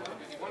 2,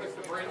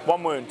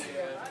 1 wound.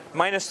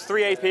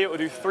 -3 AP, it will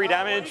do 3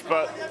 damage,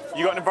 but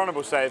you got an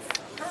invulnerable save.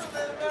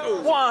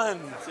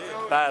 1!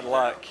 Bad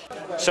luck.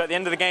 So at the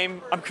end of the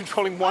game, I'm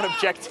controlling 1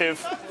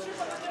 objective,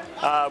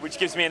 which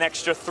gives me an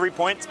extra 3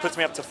 points, puts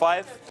me up to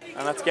 5,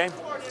 and that's game.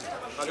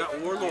 I got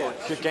Warlord.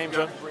 Good game,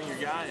 John. Bring your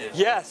guy in.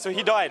 Yeah, so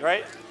he died,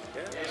 right?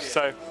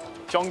 So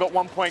John got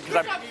 1 point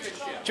because do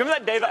you remember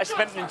that day that I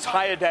spent an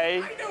entire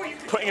day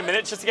putting a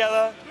miniature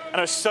together and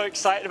I was so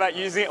excited about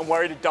using it and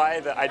worried to die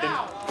that I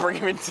didn't bring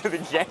him into the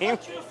game?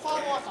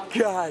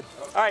 God.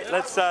 All right,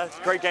 let's,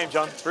 great game,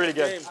 John. Really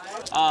good.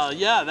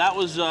 Yeah, that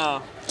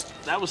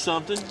was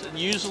something.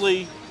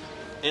 Usually,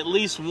 at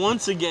least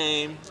once a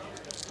game,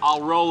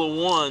 I'll roll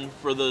a 1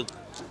 for the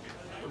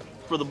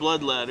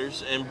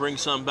bloodletters and bring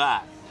some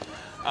back.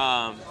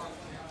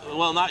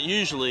 Well, not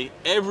usually.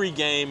 Every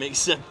game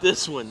except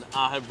this one,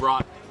 I have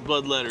brought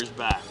bloodletters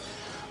back.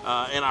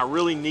 And I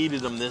really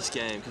needed him this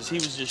game because he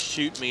was just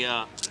shooting me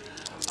up.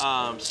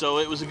 So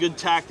it was a good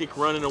tactic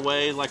running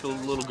away like a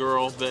little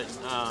girl, but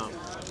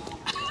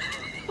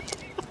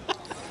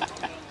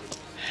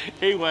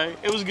anyway,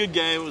 it was a good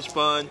game. It was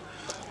fun,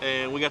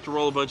 and we got to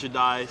roll a bunch of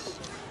dice,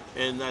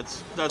 and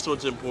that's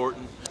what's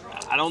important.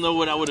 I don't know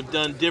what I would have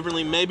done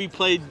differently. Maybe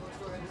played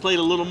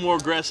a little more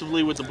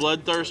aggressively with the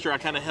Bloodthirster. I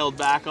kind of held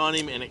back on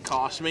him, and it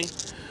cost me.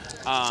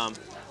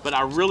 But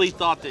I really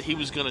thought that he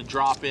was going to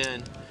drop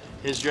in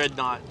his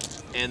Dreadnought,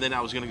 and then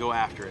I was going to go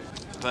after it.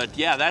 But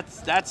yeah,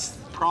 that's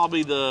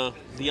probably the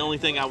only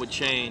thing I would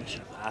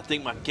change. I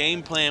think my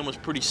game plan was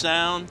pretty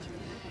sound,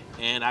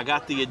 and I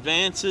got the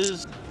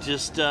advances.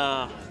 Just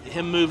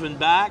him moving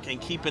back and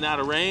keeping out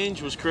of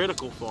range was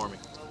critical for me.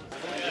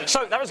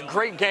 So that was a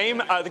great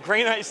game. The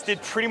Grey Knights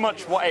did pretty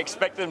much what I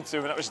expected them to,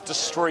 and that was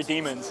destroy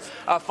demons.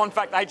 Fun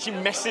fact, I actually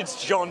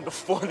messaged John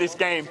before this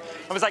game.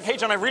 I was like, hey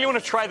John, I really want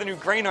to try the new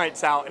Grey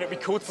Knights out, and it'd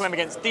be cool to play them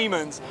against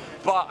demons,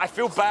 but I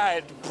feel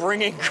bad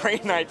bringing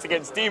Grey Knights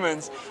against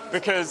demons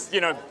because,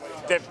 you know,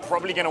 they're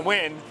probably going to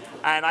win,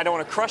 and I don't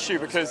want to crush you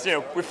because, you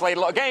know, we've played a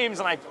lot of games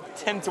and I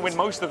tend to win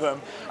most of them,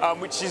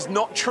 which is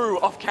not true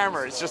off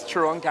camera, it's just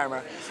true on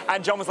camera.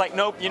 And John was like,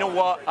 nope, you know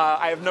what,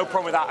 I have no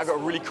problem with that. I've got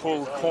a really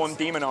cool Khorne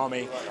Demon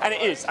army. And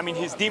it is, I mean,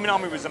 his Demon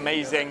army was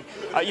amazing.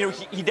 You know,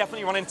 he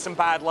definitely run into some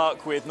bad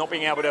luck with not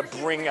being able to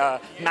bring,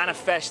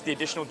 manifest the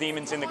additional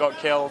demons in that got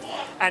killed.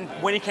 And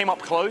when he came up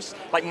close,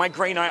 like my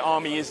Grey Knight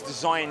army is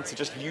designed to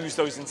just use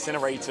those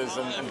incinerators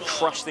and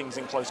crush things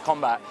in close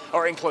combat,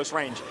 or in close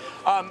range.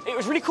 It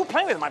was really cool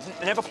playing with them.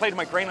 I've never played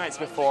my Grey Knights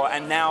before,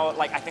 and now,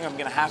 like, I think I'm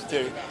gonna have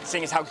to,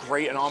 seeing as how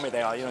great an army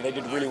they are. You know, they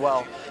did really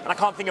well. And I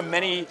can't think of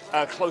many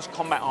close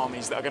combat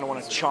armies that are going to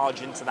want to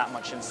charge into that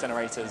much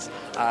incinerators,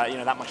 you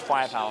know, that much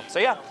firepower. So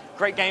yeah,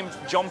 great game.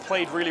 John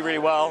played really, really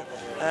well.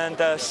 And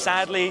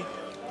sadly,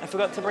 I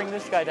forgot to bring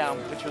this guy down,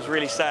 which was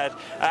really sad.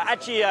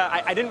 Actually,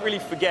 I didn't really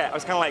forget. I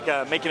was kind of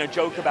like making a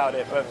joke about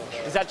it, but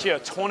there's actually a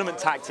tournament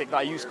tactic that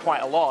I use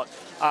quite a lot,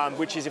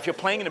 which is if you're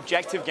playing an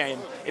objective game,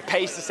 it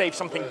pays to save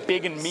something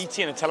big and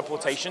meaty in a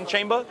teleportation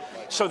chamber,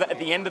 so that at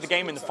the end of the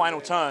game, in the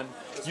final turn,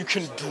 you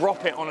can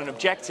drop it on an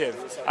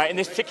objective. In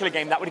this particular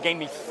game, that would have gained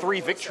me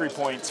 3 victory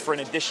points for an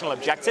additional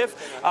objective.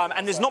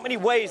 And there's not many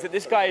ways that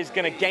this guy is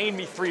going to gain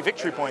me 3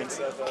 victory points.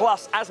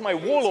 Plus, as my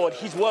warlord,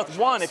 he's worth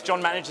 1 if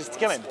John manages to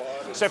kill him.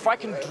 So if I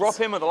can drop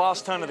him at the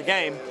last turn of the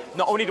game,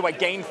 not only do I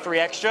gain 3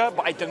 extra,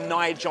 but I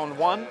deny John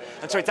 1.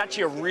 And so it's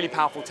actually a really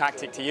powerful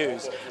tactic to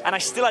use. And I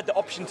still had the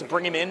option to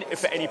bring him in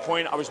if at any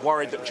point I was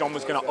worried that John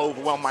was going to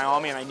overwhelm my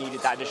army and I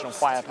needed that additional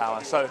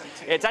firepower. So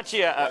it's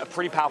actually a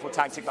pretty powerful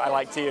tactic that I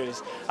like to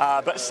use.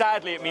 But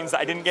sadly, it means that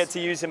I didn't get to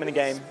use him in a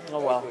game.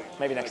 Oh well,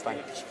 maybe next time.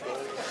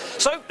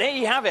 So there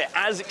you have it.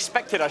 As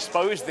expected, I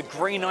suppose, the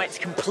Grey Knights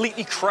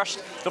completely crushed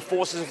the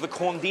forces of the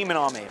Khorne Demon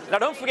army. Now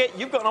don't forget,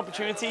 you've got an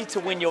opportunity to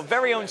win your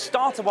very own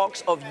starter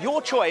box of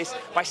your choice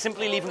by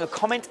simply leaving a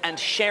comment and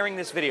sharing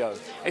this video.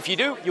 If you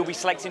do, you'll be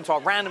selected into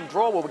our random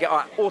draw where we'll get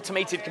our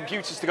automated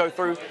computers to go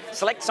through,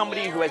 select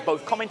somebody who has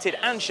both commented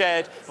and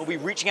shared, and we'll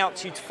be reaching out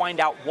to you to find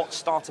out what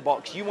starter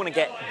box you want to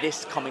get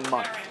this coming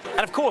month.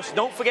 And of course,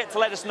 don't forget to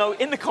let us know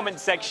in the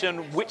comment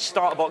section which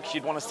starter box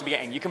you'd want us to be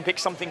getting. You can pick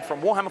something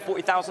from Warhammer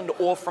 40,000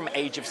 or from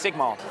Age of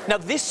Sigmar. Now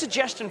this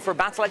suggestion for a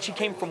battle actually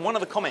came from one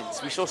of the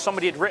comments. We saw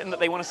somebody had written that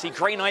they want to see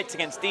Grey Knights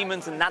against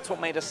demons, and that's what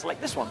made us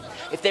select this one.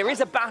 If there is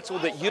a battle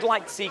that you'd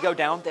like to see go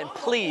down, then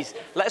please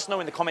let us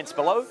know in the comments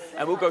below,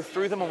 and we'll go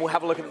through them and we'll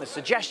have a look at the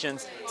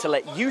suggestions to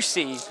let you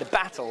see the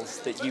battles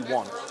that you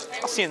want.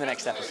 I'll see you in the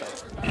next episode.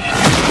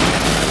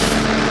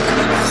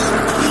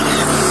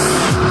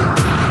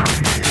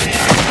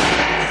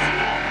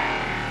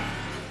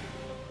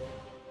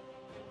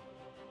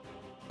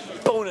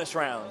 Bonus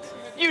round.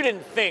 You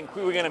didn't think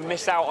we were going to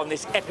miss out on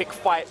this epic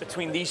fight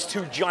between these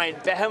 2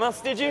 giant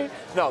behemoths, did you?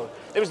 No,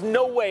 there was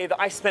no way that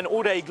I spent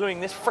all day gluing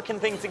this frickin'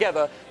 thing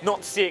together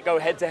not to see it go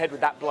head to head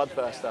with that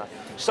bloodthirster.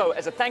 So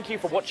as a thank you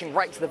for watching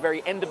right to the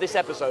very end of this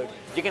episode,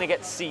 you're going to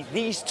get to see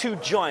these 2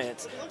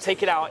 giants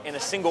take it out in a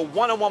single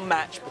one-on-one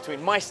match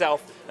between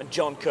myself and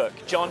John Cook.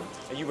 John,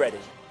 are you ready?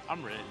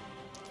 I'm ready.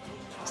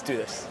 Let's do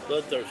this.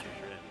 Bloodthirster's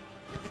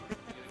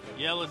red.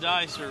 Yellow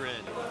dice are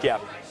red. Yeah.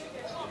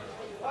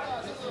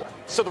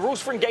 So the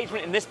rules for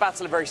engagement in this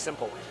battle are very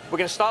simple. We're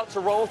going to start to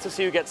roll to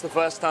see who gets the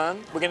first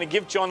turn. We're going to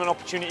give John an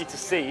opportunity to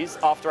seize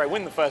after I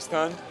win the first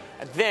turn.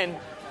 And then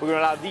we're going to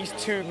allow these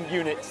 2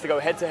 units to go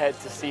head to head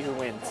to see who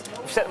wins.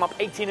 We've set them up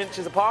 18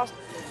 inches apart.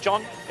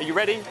 John, are you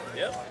ready?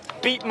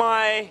 Yep. Beat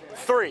my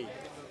 3.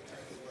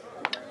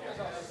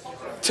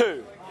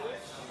 2.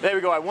 There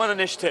we go, I won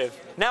initiative.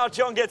 Now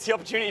John gets the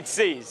opportunity to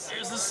seize.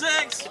 Here's the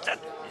 6.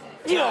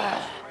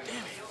 Yeah.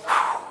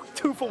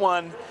 2 for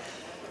 1.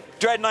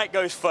 Dread Knight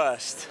goes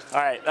first.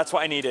 All right, that's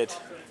what I needed.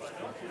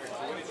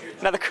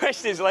 Now the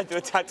question is, will I do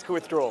a tactical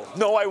withdrawal?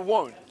 No, I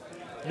won't.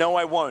 No,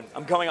 I won't.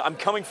 I'm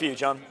coming for you,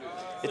 John.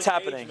 It's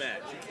happening. You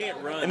can't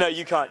run. No,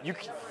 you can't. You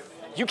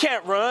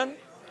can't run.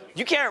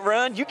 You can't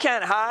run. You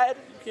can't hide.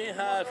 You can't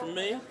hide from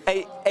me.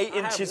 8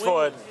 inches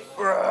forward.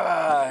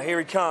 Here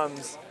he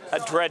comes.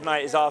 That Dread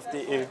Knight is after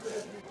you.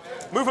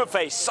 Movement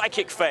phase,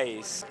 psychic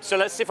phase. So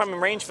let's see if I'm in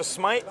range for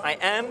smite. I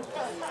am.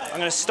 I'm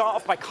going to start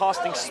off by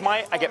casting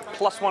smite. I get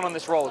 +1 on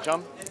this roll,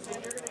 John.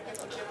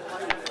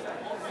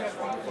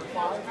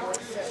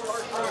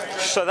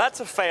 So that's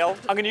a fail.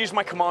 I'm going to use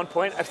my command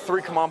point. I have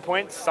 3 command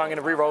points, so I'm going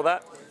to re-roll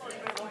that.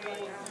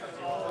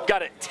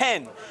 Got it,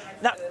 10.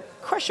 Now,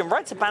 question,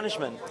 right to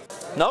banishment.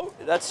 No,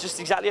 that's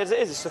just exactly as it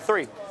is. It's a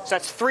 3. So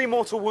that's 3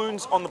 mortal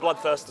wounds on the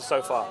Bloodthirster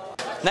so far.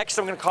 Next,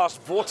 I'm going to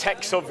cast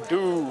Vortex of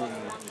Doom.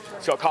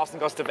 It's got a casting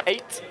cost of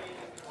 8.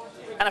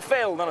 And I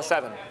failed on a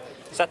 7.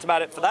 So that's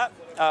about it for that.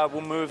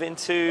 we'll move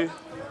into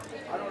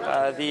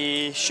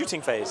the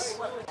shooting phase.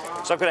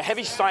 So I've got a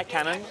heavy sight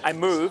cannon. I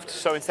moved,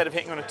 so instead of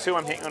hitting on a 2,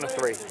 I'm hitting on a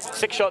 3.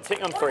 6 shots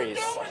hitting on 3s.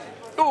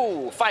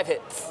 Ooh, 5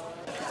 hits.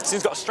 So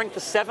he's got a strength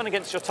of 7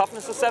 against your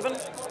toughness of 7.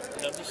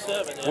 Toughness of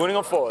 7, yeah. Wounding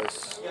on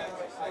 4s.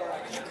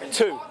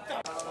 2.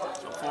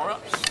 4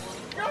 ups.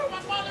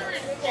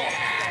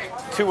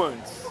 2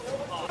 wounds.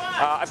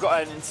 I've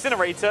got an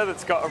incinerator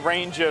that's got a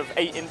range of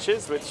 8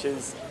 inches, which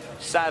is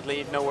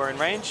sadly nowhere in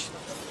range.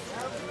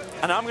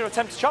 And now I'm going to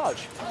attempt to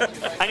charge.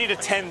 I need a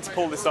 10 to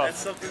pull this off. That's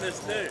something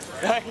that's new.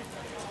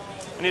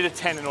 I need a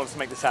 10 in order to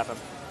make this happen.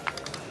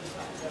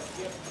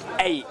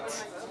 8.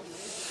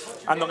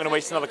 I'm not going to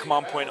waste another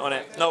command point on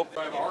it. Nope.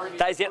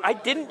 That is it. I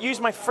didn't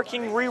use my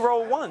freaking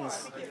reroll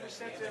 1s.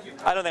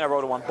 I don't think I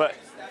rolled a 1, but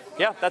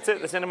yeah, that's it.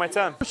 That's the end of my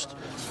turn. First,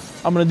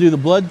 I'm going to do the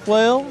blood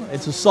flail.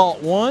 It's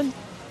assault 1.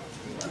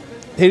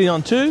 Hitting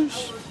on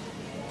 2s.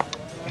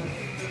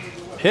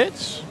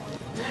 Hits.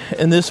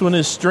 And this one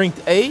is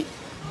strength 8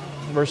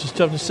 versus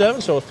toughness 7,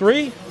 so a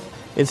 3.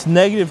 It's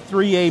negative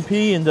 3 AP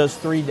and does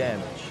 3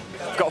 damage.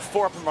 I've got a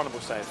 4-up and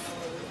runnable save.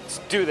 Let's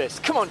do this.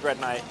 Come on, Dread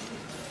Knight.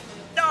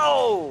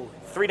 No!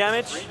 3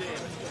 damage. 3 damage.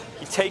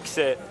 He takes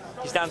it.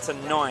 He's down to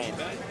 9. And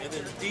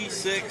then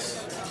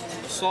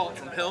D6 assault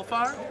from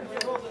Hellfire.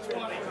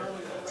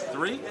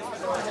 3.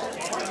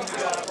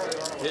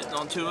 Hitting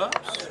on 2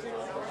 ups.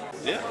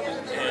 Yeah.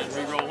 And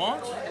reroll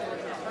once.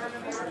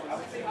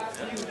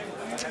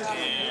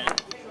 And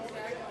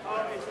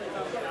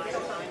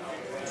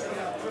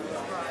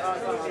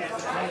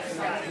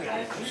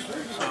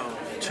so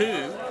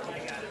 2.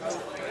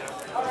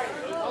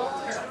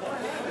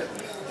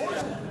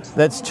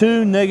 That's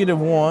 2 negative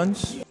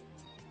 1s.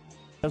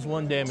 That's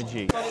 1 damage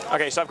each.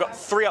 Okay, so I've got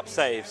 3-up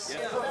saves.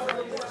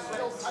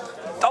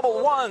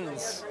 Double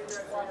 1s.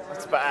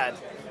 That's bad.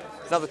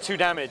 Another 2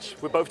 damage.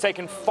 We're both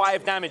taking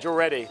 5 damage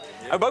already.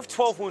 And we're both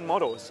 12 wound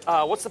models.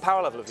 What's the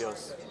power level of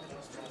yours?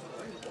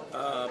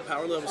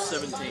 Power level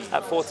 17.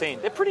 At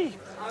 14. They're pretty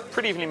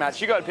evenly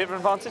matched. You got a bit of an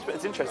advantage, but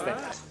it's interesting.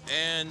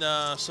 And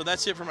so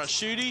that's it for my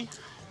shooty.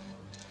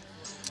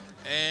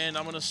 And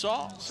I'm gonna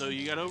assault, so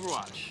you got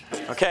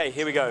Overwatch. Okay,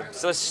 here we go.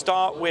 So let's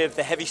start with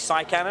the heavy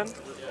sight cannon.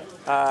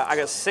 I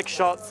got 6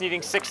 shots,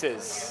 needing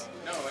 6s.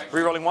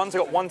 Rerolling 1s, I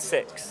got 1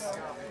 6.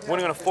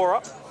 Wounding on a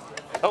 4-up.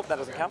 Oh, that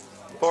doesn't count.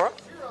 4-up.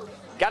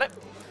 Got it.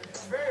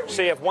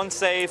 So you have 1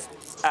 save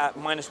at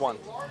 -1.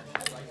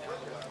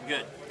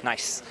 Good.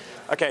 Nice.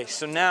 Okay,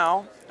 so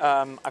now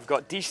I've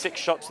got D6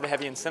 shots to the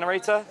heavy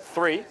incinerator,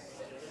 3.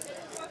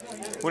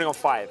 Wounding on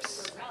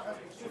 5s.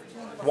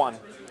 1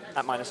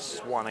 at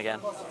 -1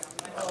 again.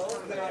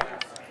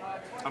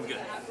 I'm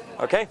good.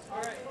 Okay.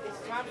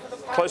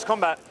 Close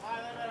combat.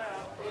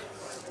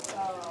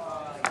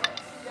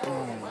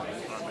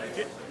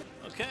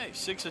 Okay,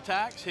 6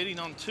 attacks, hitting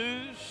on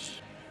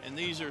 2s, and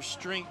these are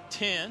strength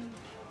 10.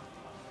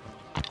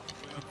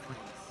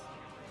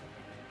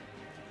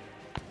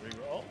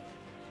 Reroll.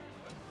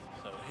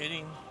 So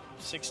hitting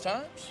 6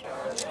 times.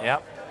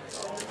 Yep.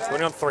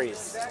 Wounding on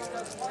 3s.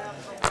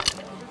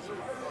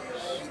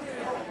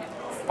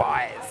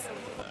 5.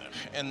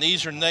 And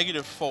these are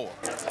negative 4.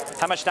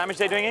 How much damage are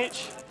they doing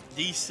each?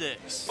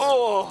 D6.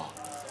 Oh,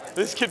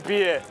 this could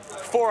be it.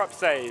 4-up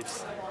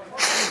saves.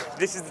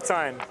 This is the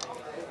time.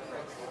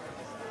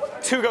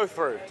 2 go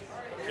through.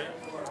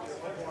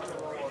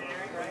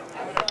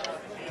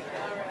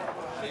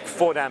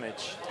 4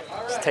 damage.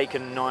 He's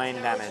taken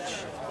 9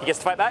 damage. He gets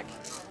to fight back?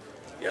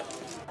 Yep.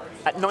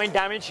 At 9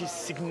 damage, he's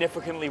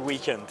significantly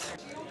weakened.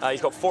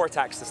 He's got 4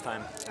 attacks this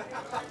time.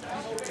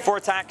 4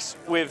 attacks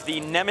with the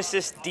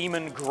Nemesis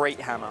Demon Great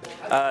Hammer.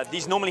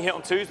 These normally hit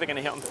on 2s, they're going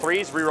to hit on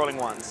 3s, rerolling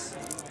 1s.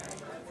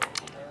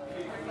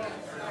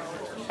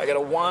 I got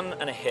a 1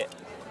 and a hit.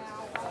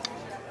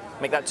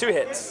 Make that 2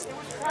 hits.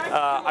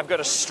 I've got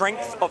a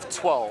strength of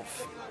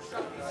 12.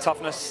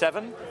 Toughness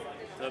 7.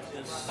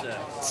 Toughness 7.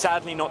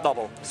 Sadly not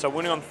double, so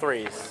wounding on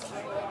 3s.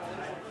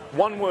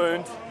 1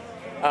 wound,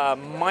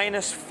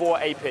 -4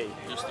 AP.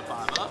 Just the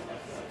 5 up.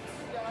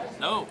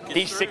 No.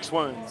 These 6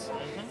 wounds.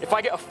 If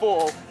I get a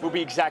 4, we'll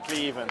be exactly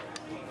even.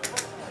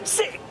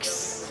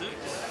 6!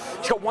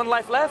 He's got 1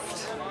 life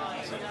left.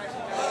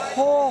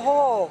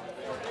 Oh.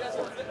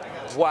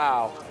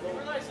 Wow.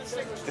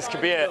 This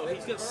could be it. No,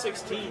 he's got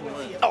 16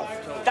 wounds. Oh,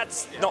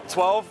 that's not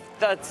 12.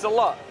 That's a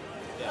lot.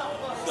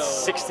 So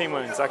 16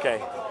 wounds,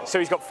 okay. So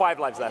he's got 5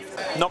 lives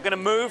left. Not gonna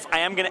move, I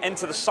am gonna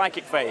enter the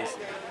psychic phase.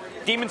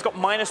 Demon's got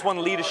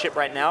 -1 leadership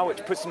right now,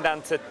 which puts him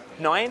down to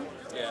 9.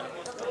 yeah.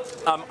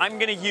 I'm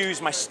gonna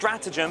use my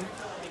stratagem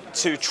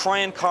to try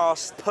and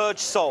cast Purge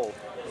Soul.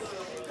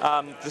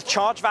 The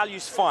charge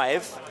value's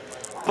 5,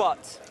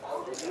 but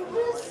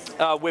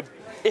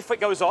if it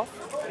goes off,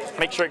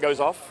 make sure it goes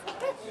off.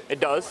 It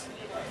does.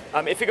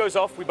 If it goes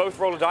off, we both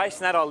roll a dice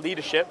and add our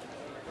leadership.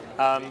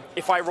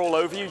 If I roll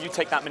over you, you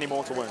take that many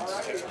mortal wounds.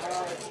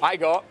 I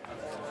got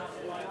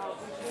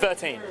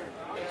 13.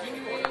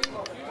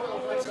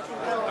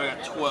 I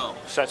got 12.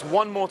 So it's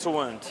 1 mortal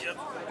wound. Yep.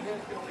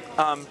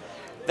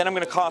 Then I'm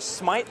going to cast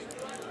Smite.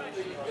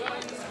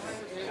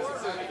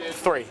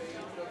 3.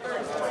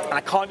 And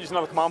I can't use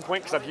another command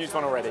point because I've used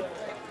one already.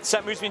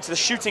 Set moves me into the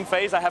shooting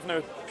phase. I have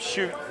no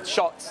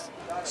shots,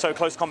 so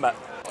close combat.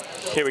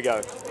 Here we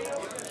go.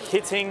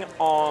 Hitting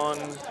on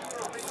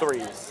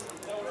 3s.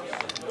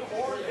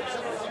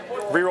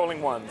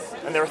 Rerolling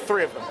 1s, and there are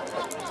 3 of them.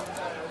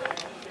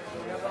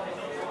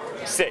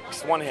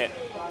 6, 1 hit.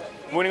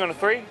 Wounding on a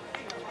 3,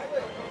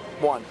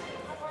 1.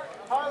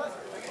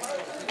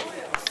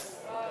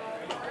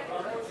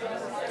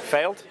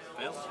 Failed.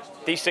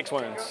 D6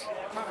 wounds.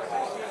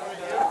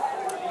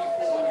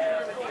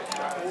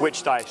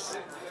 Which dice?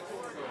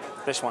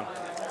 This one.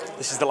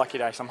 This is the lucky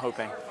dice, I'm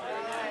hoping.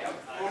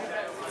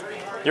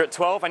 You're at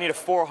 12, I need a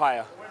 4 or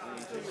higher.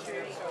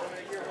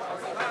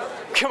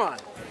 Come on.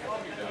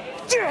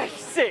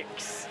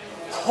 6.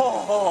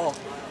 Oh,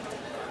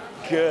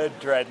 good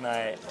Dread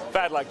Knight.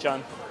 Bad luck,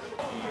 John.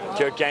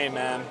 Good game,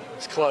 man.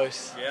 It's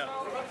close. Yeah.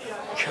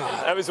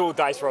 God, that was all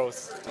dice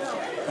rolls.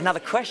 And now the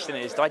question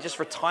is, do I just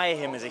retire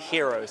him as a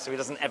hero so he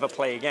doesn't ever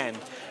play again?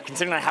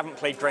 Considering I haven't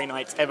played Grey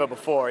Knights ever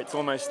before, it's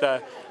almost,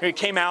 he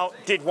came out,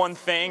 did one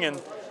thing,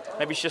 and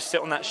maybe just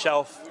sit on that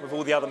shelf with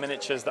all the other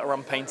miniatures that are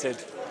unpainted,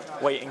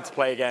 waiting to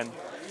play again.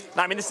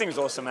 No, I mean, this thing is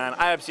awesome, man.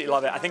 I absolutely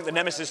love it. I think the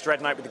Nemesis Dread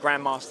Knight with the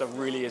Grandmaster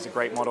really is a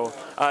great model.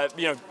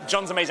 You know,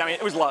 John's amazing. I mean,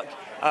 it was luck.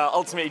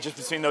 Ultimately, just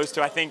between those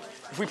two, I think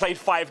if we played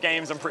 5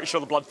 games, I'm pretty sure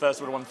the Bloodthirst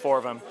would have won 4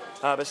 of them.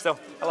 But still,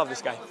 I love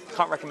this guy.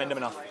 Can't recommend him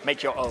enough.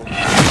 Make your own.